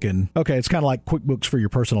using Quicken, okay, it's kind of like QuickBooks for your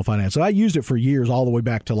personal finance. So I used it for years, all the way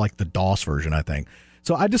back to like the DOS version, I think.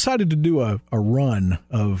 So I decided to do a run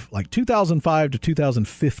of like 2005 to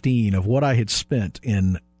 2015 of what I had spent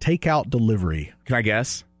in takeout delivery. Can I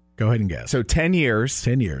guess? Go ahead and guess. So 10 years.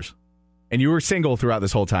 10 years. And you were single throughout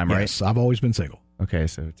this whole time, right? Yes, I've always been single. Okay,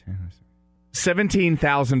 so $17,000.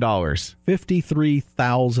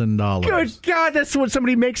 $53,000. Good God, that's what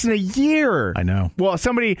somebody makes in a year. I know. Well,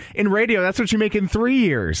 somebody in radio, that's what you make in 3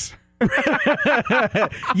 years.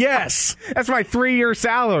 Yes. That's my 3-year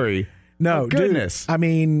salary. No, oh, goodness. Dude, I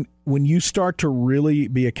mean, when you start to really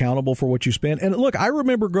be accountable for what you spend, and look, I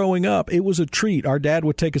remember growing up, it was a treat. Our dad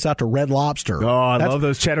would take us out to Red Lobster. Oh, I love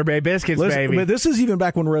those Cheddar Bay biscuits, baby. But this is even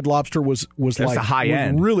back when Red Lobster was that's like the high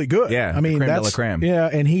end, really good. Yeah, I mean, creme that's de la creme. Yeah,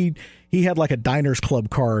 and he had like a Diners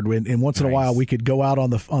Club card, and once in a while we could go out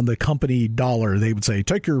on the company dollar. They would say,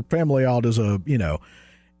 "Take your family out as a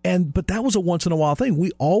but that was a once in a while thing.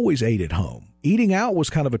 We always ate at home. Eating out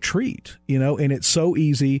was kind of a treat, and it's so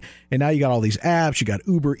easy. And now you got all these apps. You got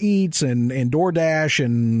Uber Eats and DoorDash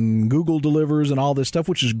and Google Delivers and all this stuff,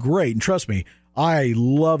 which is great. And trust me, I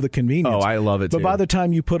love the convenience. Oh, I love it, too. But by the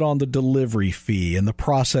time you put on the delivery fee and the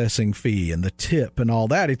processing fee and the tip and all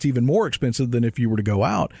that, it's even more expensive than if you were to go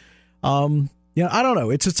out. I don't know.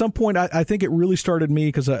 It's at some point, I think it really started me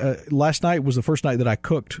because last night was the first night that I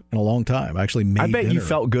cooked in a long time. I actually made dinner. You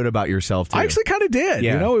felt good about yourself, too. I actually kind of did.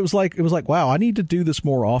 Yeah. It was like, wow, I need to do this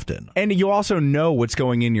more often. And you also know what's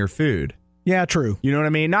going in your food. Yeah, true. You know what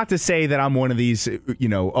I mean? Not to say that I'm one of these, it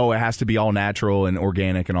has to be all natural and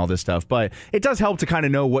organic and all this stuff, but it does help to kind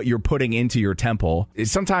of know what you're putting into your temple.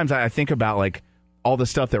 Sometimes I think about like all the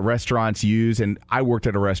stuff that restaurants use, and I worked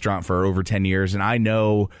at a restaurant for over 10 years, and I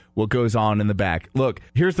know what goes on in the back. Look,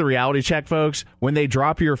 here's the reality check, folks. When they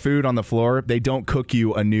drop your food on the floor, they don't cook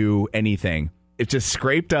you a new anything. It's just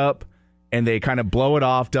scraped up, and they kind of blow it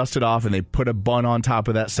off, dust it off, and they put a bun on top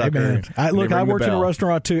of that sucker. Hey, man. I worked in a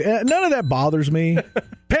restaurant, too. None of that bothers me.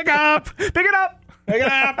 Pick it up! Pick it up!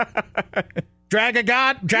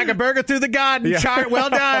 Drag a burger through the garden. Chart,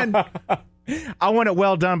 well done. I want it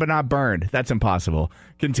well done, but not burned. That's impossible.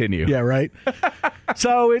 Continue. Yeah, right.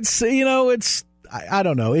 So it's, I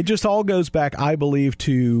don't know. It just all goes back, I believe,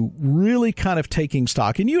 to really kind of taking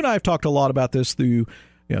stock. And you and I have talked a lot about this through,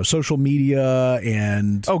 social media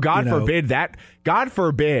and. Oh, God forbid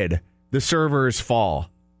the servers fall.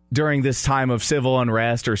 during this time of civil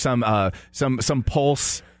unrest or some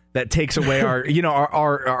pulse that takes away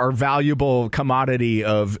our valuable commodity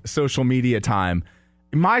of social media time,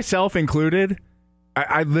 myself included,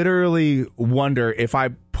 I literally wonder if I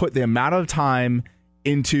put the amount of time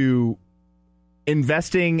into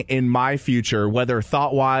investing in my future, whether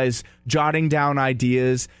thought-wise, jotting down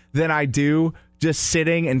ideas, than I do just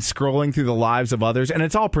sitting and scrolling through the lives of others, and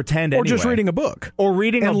it's all pretend anyway. Or just reading a book. Or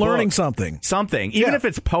reading and a book. learning something. Even if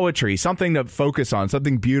it's poetry, something to focus on,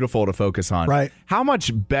 something beautiful to focus on. Right. How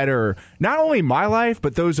much better, not only my life,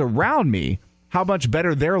 but those around me, how much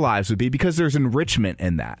better their lives would be because there's enrichment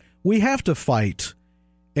in that. We have to fight,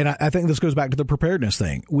 and I think this goes back to the preparedness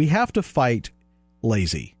thing. We have to fight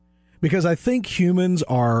lazy because I think humans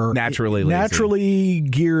are naturally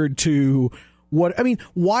geared to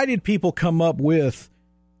why did people come up with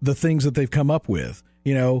the things that they've come up with?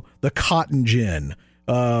 The cotton gin.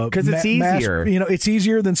 Because it's easier. It's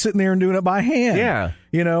easier than sitting there and doing it by hand. Yeah.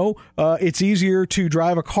 It's easier to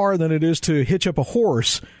drive a car than it is to hitch up a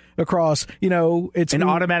horse across, it's an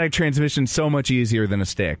automatic transmission so much easier than a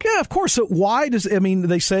stick. Yeah, of course. So why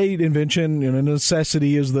they say invention,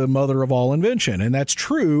 necessity is the mother of all invention, and that's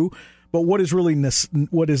true. But what is really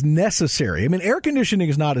what is necessary? I mean, air conditioning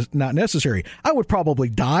is not necessary. I would probably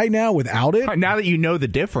die now without it. Now that you know the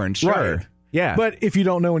difference, sure. Right. Yeah. But if you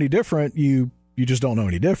don't know any different, you just don't know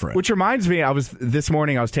any different. Which reminds me, this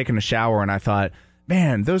morning I was taking a shower and I thought,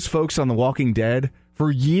 man, those folks on The Walking Dead,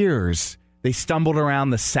 for years, they stumbled around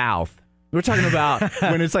the South. We're talking about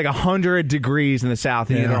when it's like 100 degrees in the South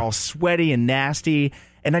and they're all sweaty and nasty.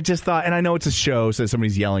 And I just thought, and I know it's a show, so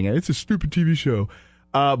somebody's yelling at it. It's a stupid TV show.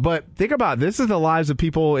 But think about it. This is the lives of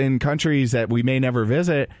people in countries that we may never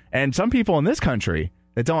visit, and some people in this country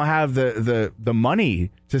that don't have the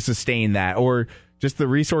money to sustain that, or just the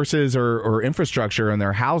resources or infrastructure and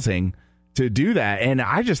their housing to do that. And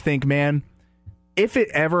I just think, man, if it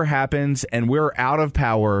ever happens and we're out of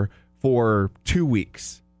power for 2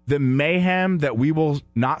 weeks, the mayhem that we will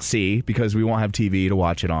not see because we won't have TV to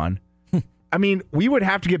watch it on. I mean, we would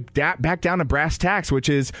have to get back down to brass tacks, which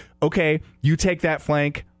is, okay, you take that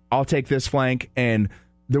flank, I'll take this flank, and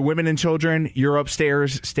the women and children, you're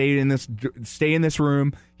upstairs, stay in this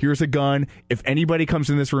room, here's a gun. If anybody comes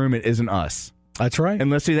in this room, it isn't us. That's right.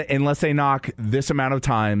 Unless they knock this amount of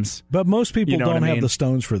times. But most people don't have the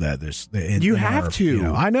stones for that. You have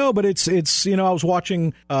to. I know, but it's I was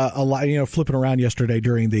watching a lot, flipping around yesterday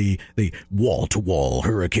during the wall-to-wall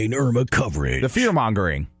Hurricane Irma coverage. The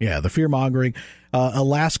fear-mongering. Yeah, the fear-mongering.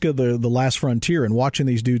 Alaska, the last frontier, and watching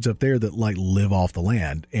these dudes up there that live off the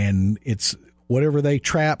land. And it's whatever they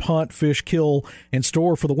trap, hunt, fish, kill, and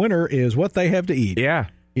store for the winter is what they have to eat. Yeah.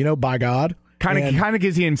 By God. Kind of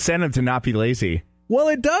gives you incentive to not be lazy. Well,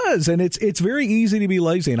 it does, and it's very easy to be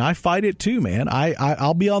lazy, and I fight it too, man.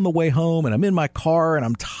 I'll be on the way home, and I'm in my car, and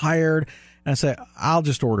I'm tired, and I say, I'll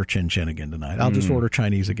just order chin chin again tonight. I'll just order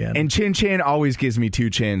Chinese again. And chin chin always gives me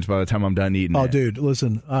 2 chins by the time I'm done eating. Oh, dude,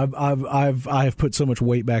 listen, I've put so much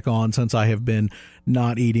weight back on since I have been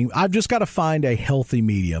not eating. I've just got to find a healthy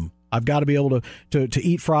medium. I've got to be able to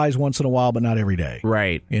eat fries once in a while, but not every day.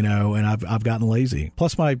 Right. And I've gotten lazy.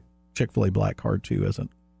 Plus, my Chick-fil-A black card too isn't.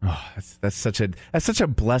 Oh, that's such a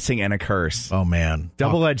blessing and a curse. Oh man,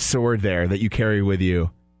 double-edged sword there that you carry with you.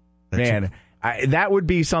 Man, that would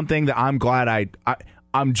be something that I'm glad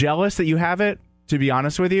I'm jealous that you have it, to be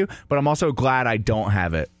honest with you, but I'm also glad I don't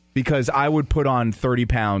have it because I would put on 30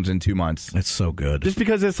 pounds in 2 months. It's so good. Just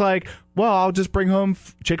because it's like, well, I'll just bring home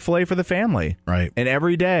Chick-fil-A for the family. Right. And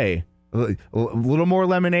every day. A little more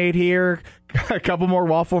lemonade here, a couple more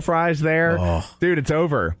waffle fries there. Oh, dude, it's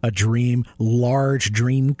over. A large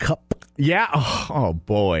dream cup. Yeah. Oh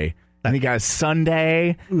boy. And you got a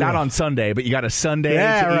sundae. Not on Sunday, but you got a sundae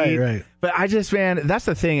to eat. Right. But I just, man, that's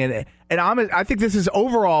the thing. And I think this is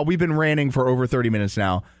overall, we've been ranting for over 30 minutes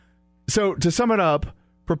now. So to sum it up,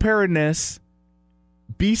 preparedness,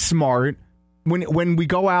 be smart. When we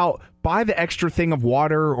go out, buy the extra thing of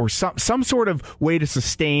water or some sort of way to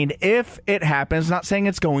sustain if it happens. Not saying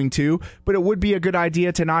it's going to, but it would be a good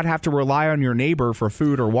idea to not have to rely on your neighbor for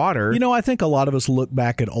food or water. I think a lot of us look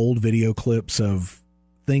back at old video clips of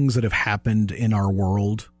things that have happened in our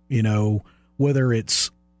world, whether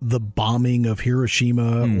it's the bombing of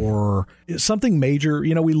Hiroshima or something major.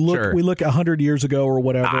 We look 100 years ago or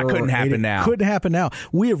whatever. Couldn't happen now. Couldn't happen now.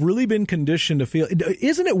 We have really been conditioned to feel.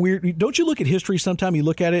 Isn't it weird? Don't you look at history sometime? You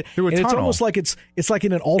look at it through a tunnel. It's almost like it's like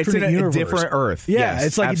in an alternate universe, a different Earth. Yeah, yes,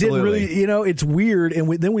 it's like absolutely. It didn't really. It's weird.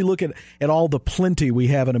 And then we look at all the plenty we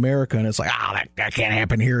have in America, and it's like, that can't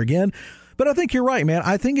happen here again. But I think you're right, man.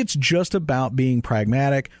 I think it's just about being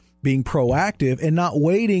pragmatic. being proactive and not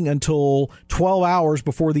waiting until 12 hours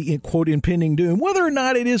before the quote impending doom, whether or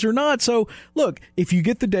not it is or not. So look, if you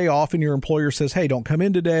get the day off and your employer says, hey, don't come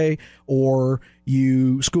in today, or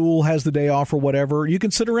school has the day off or whatever, you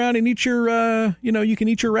can sit around and eat your, you can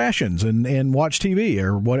eat your rations and watch TV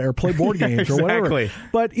or play board games or whatever.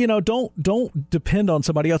 But, don't depend on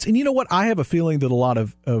somebody else. And you know what? I have a feeling that a lot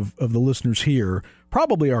of the listeners here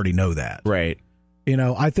probably already know that. Right.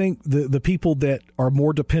 I think the people that are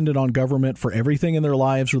more dependent on government for everything in their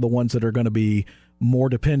lives are the ones that are going to be more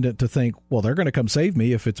dependent to think, well, they're going to come save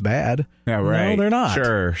me if it's bad. Yeah, right. No, they're not.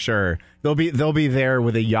 Sure. They'll be there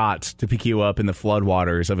with a yacht to pick you up in the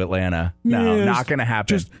floodwaters of Atlanta. No, yes, not going to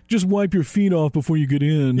happen. Just wipe your feet off before you get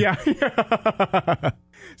in. Yeah.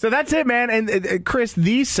 So that's it, man. And Chris,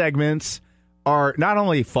 these segments are not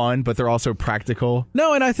only fun, but they're also practical.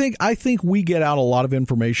 No, and I think we get out a lot of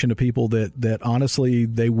information to people that honestly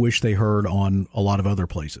they wish they heard on a lot of other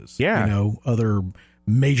places. Yeah. Other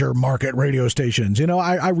major market radio stations.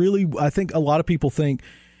 I think a lot of people think,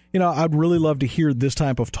 I'd really love to hear this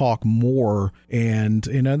type of talk more, and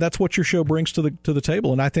that's what your show brings to the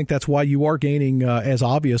table, and I think that's why you are gaining as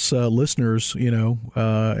obvious listeners,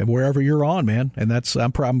 wherever you're on, man, and that's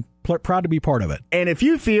I'm proud to be part of it. And if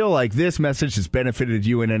you feel like this message has benefited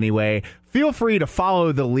you in any way, feel free to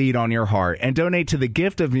follow the lead on your heart and donate to the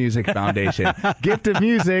Gift of Music Foundation,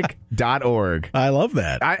 giftofmusic.org. I love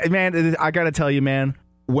that. I got to tell you, man,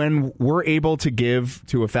 when we're able to give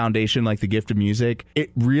to a foundation like the Gift of Music,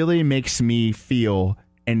 it really makes me feel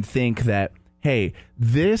and think that, hey,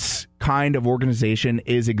 this kind of organization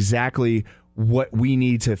is exactly what we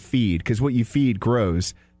need to feed, because what you feed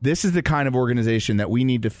grows. This is the kind of organization that we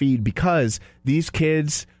need to feed, because these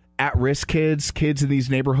kids, at-risk kids in these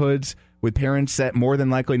neighborhoods with parents that more than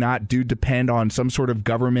likely not do depend on some sort of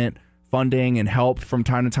government funding and help from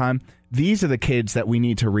time to time, these are the kids that we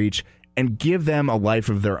need to reach and give them a life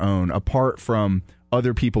of their own, apart from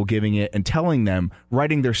other people giving it and telling them,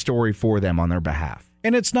 writing their story for them on their behalf.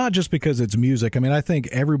 And it's not just because it's music. I mean, I think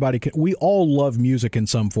we all love music in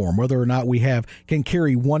some form, whether or not we can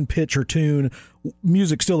carry one pitch or tune.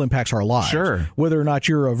 Music still impacts our lives. Sure. Whether or not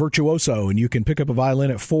you're a virtuoso and you can pick up a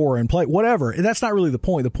violin at 4 and play whatever. That's not really the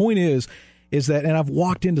point. The point is that, and I've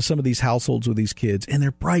walked into some of these households with these kids, and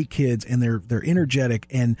they're bright kids and they're energetic,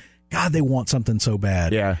 and God, they want something so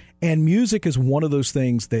bad. Yeah. And music is one of those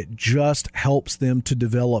things that just helps them to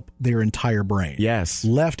develop their entire brain. Yes.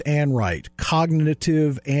 Left and right.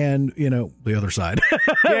 Cognitive and, the other side.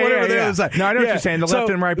 Whatever the other side. No, I know what you're saying. The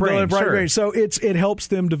left and right brain. Sure. So it helps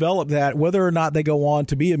them develop that. Whether or not they go on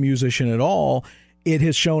to be a musician at all, it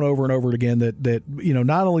has shown over and over again that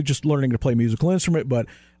not only just learning to play a musical instrument, but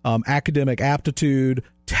academic aptitude,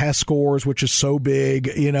 test scores, which is so big,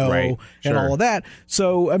 right. And all of that.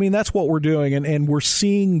 So, I mean, that's what we're doing, and we're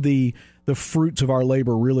seeing the fruits of our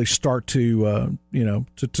labor really start to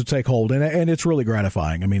take hold, and it's really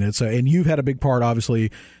gratifying. I mean, and you've had a big part,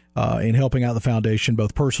 obviously, in helping out the foundation,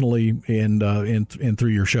 both personally and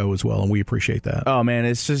through your show as well, and we appreciate that. Oh man,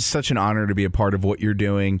 it's just such an honor to be a part of what you're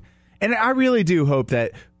doing. And I really do hope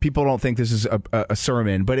that people don't think this is a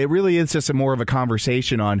sermon, but it really is just more of a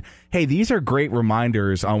conversation on, hey, these are great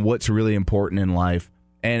reminders on what's really important in life.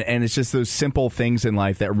 And it's just those simple things in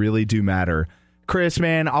life that really do matter. Chris,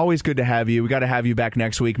 man, always good to have you. We got to have you back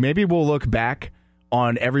next week. Maybe we'll look back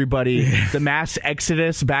on everybody, the mass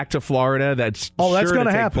exodus back to Florida. That's going to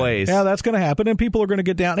take happen. Place. Yeah, that's going to happen, and people are going to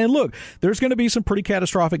get down. And look, there's going to be some pretty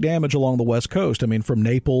catastrophic damage along the West Coast. I mean, from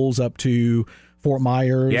Naples up to Fort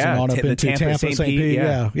Myers and on up into Tampa, St. Pete.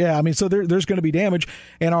 Yeah. I mean, so there's going to be damage,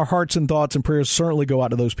 and our hearts and thoughts and prayers certainly go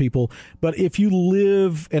out to those people. But if you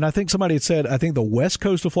live, and I think somebody had said, I think the west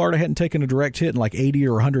coast of Florida hadn't taken a direct hit in like 80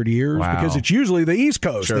 or 100 years, because it's usually the East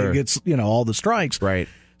Coast that gets, all the strikes. Right.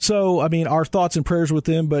 So, I mean, our thoughts and prayers with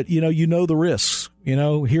them, but, the risks.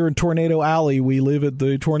 Here in Tornado Alley, we live at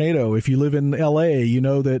the tornado. If you live in L.A., you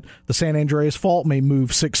know that the San Andreas Fault may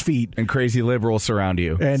move 6 feet. And crazy liberals surround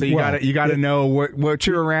you. And, so you got to know what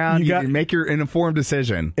you're around. You make an informed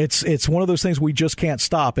decision. It's one of those things we just can't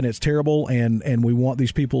stop, and it's terrible, and we want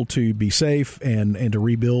these people to be safe and to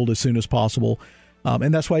rebuild as soon as possible.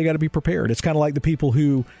 And that's why you got to be prepared. It's kind of like the people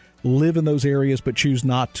who live in those areas but choose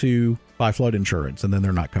not to buy flood insurance, and then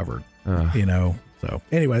they're not covered. So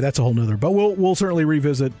anyway, that's a whole nother. But we'll certainly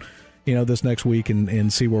revisit this next week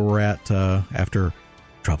and see where we're at after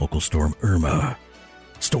Tropical Storm Irma,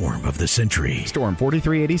 storm of the century, Storm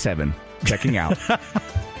 4387 checking out.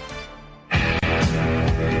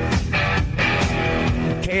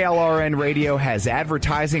 KLRN Radio has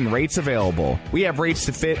advertising rates available. We have rates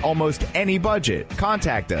to fit almost any budget.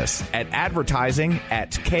 Contact us at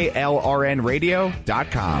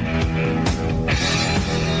advertising@klrnradio.com.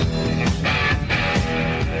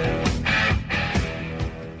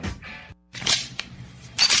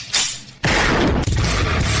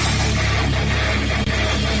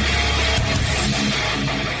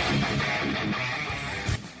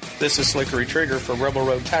 This is Slickery Trigger for Rebel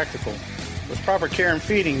Road Tactical. With proper care and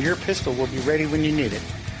feeding, your pistol will be ready when you need it.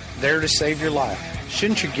 There to save your life.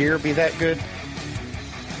 Shouldn't your gear be that good?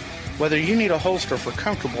 Whether you need a holster for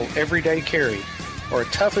comfortable everyday carry or a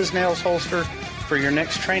tough-as-nails holster for your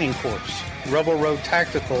next training course, Rebel Road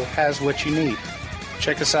Tactical has what you need.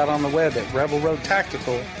 Check us out on the web at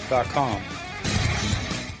rebelroadtactical.com.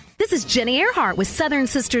 This is Ginny Ehrhart with Southern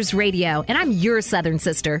Sisters Radio, and I'm your Southern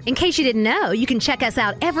Sister. In case you didn't know, you can check us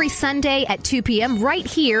out every Sunday at 2 p.m. right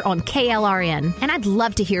here on KLRN. And I'd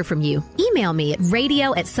love to hear from you. Email me at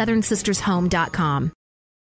radio@southernsistershome.com.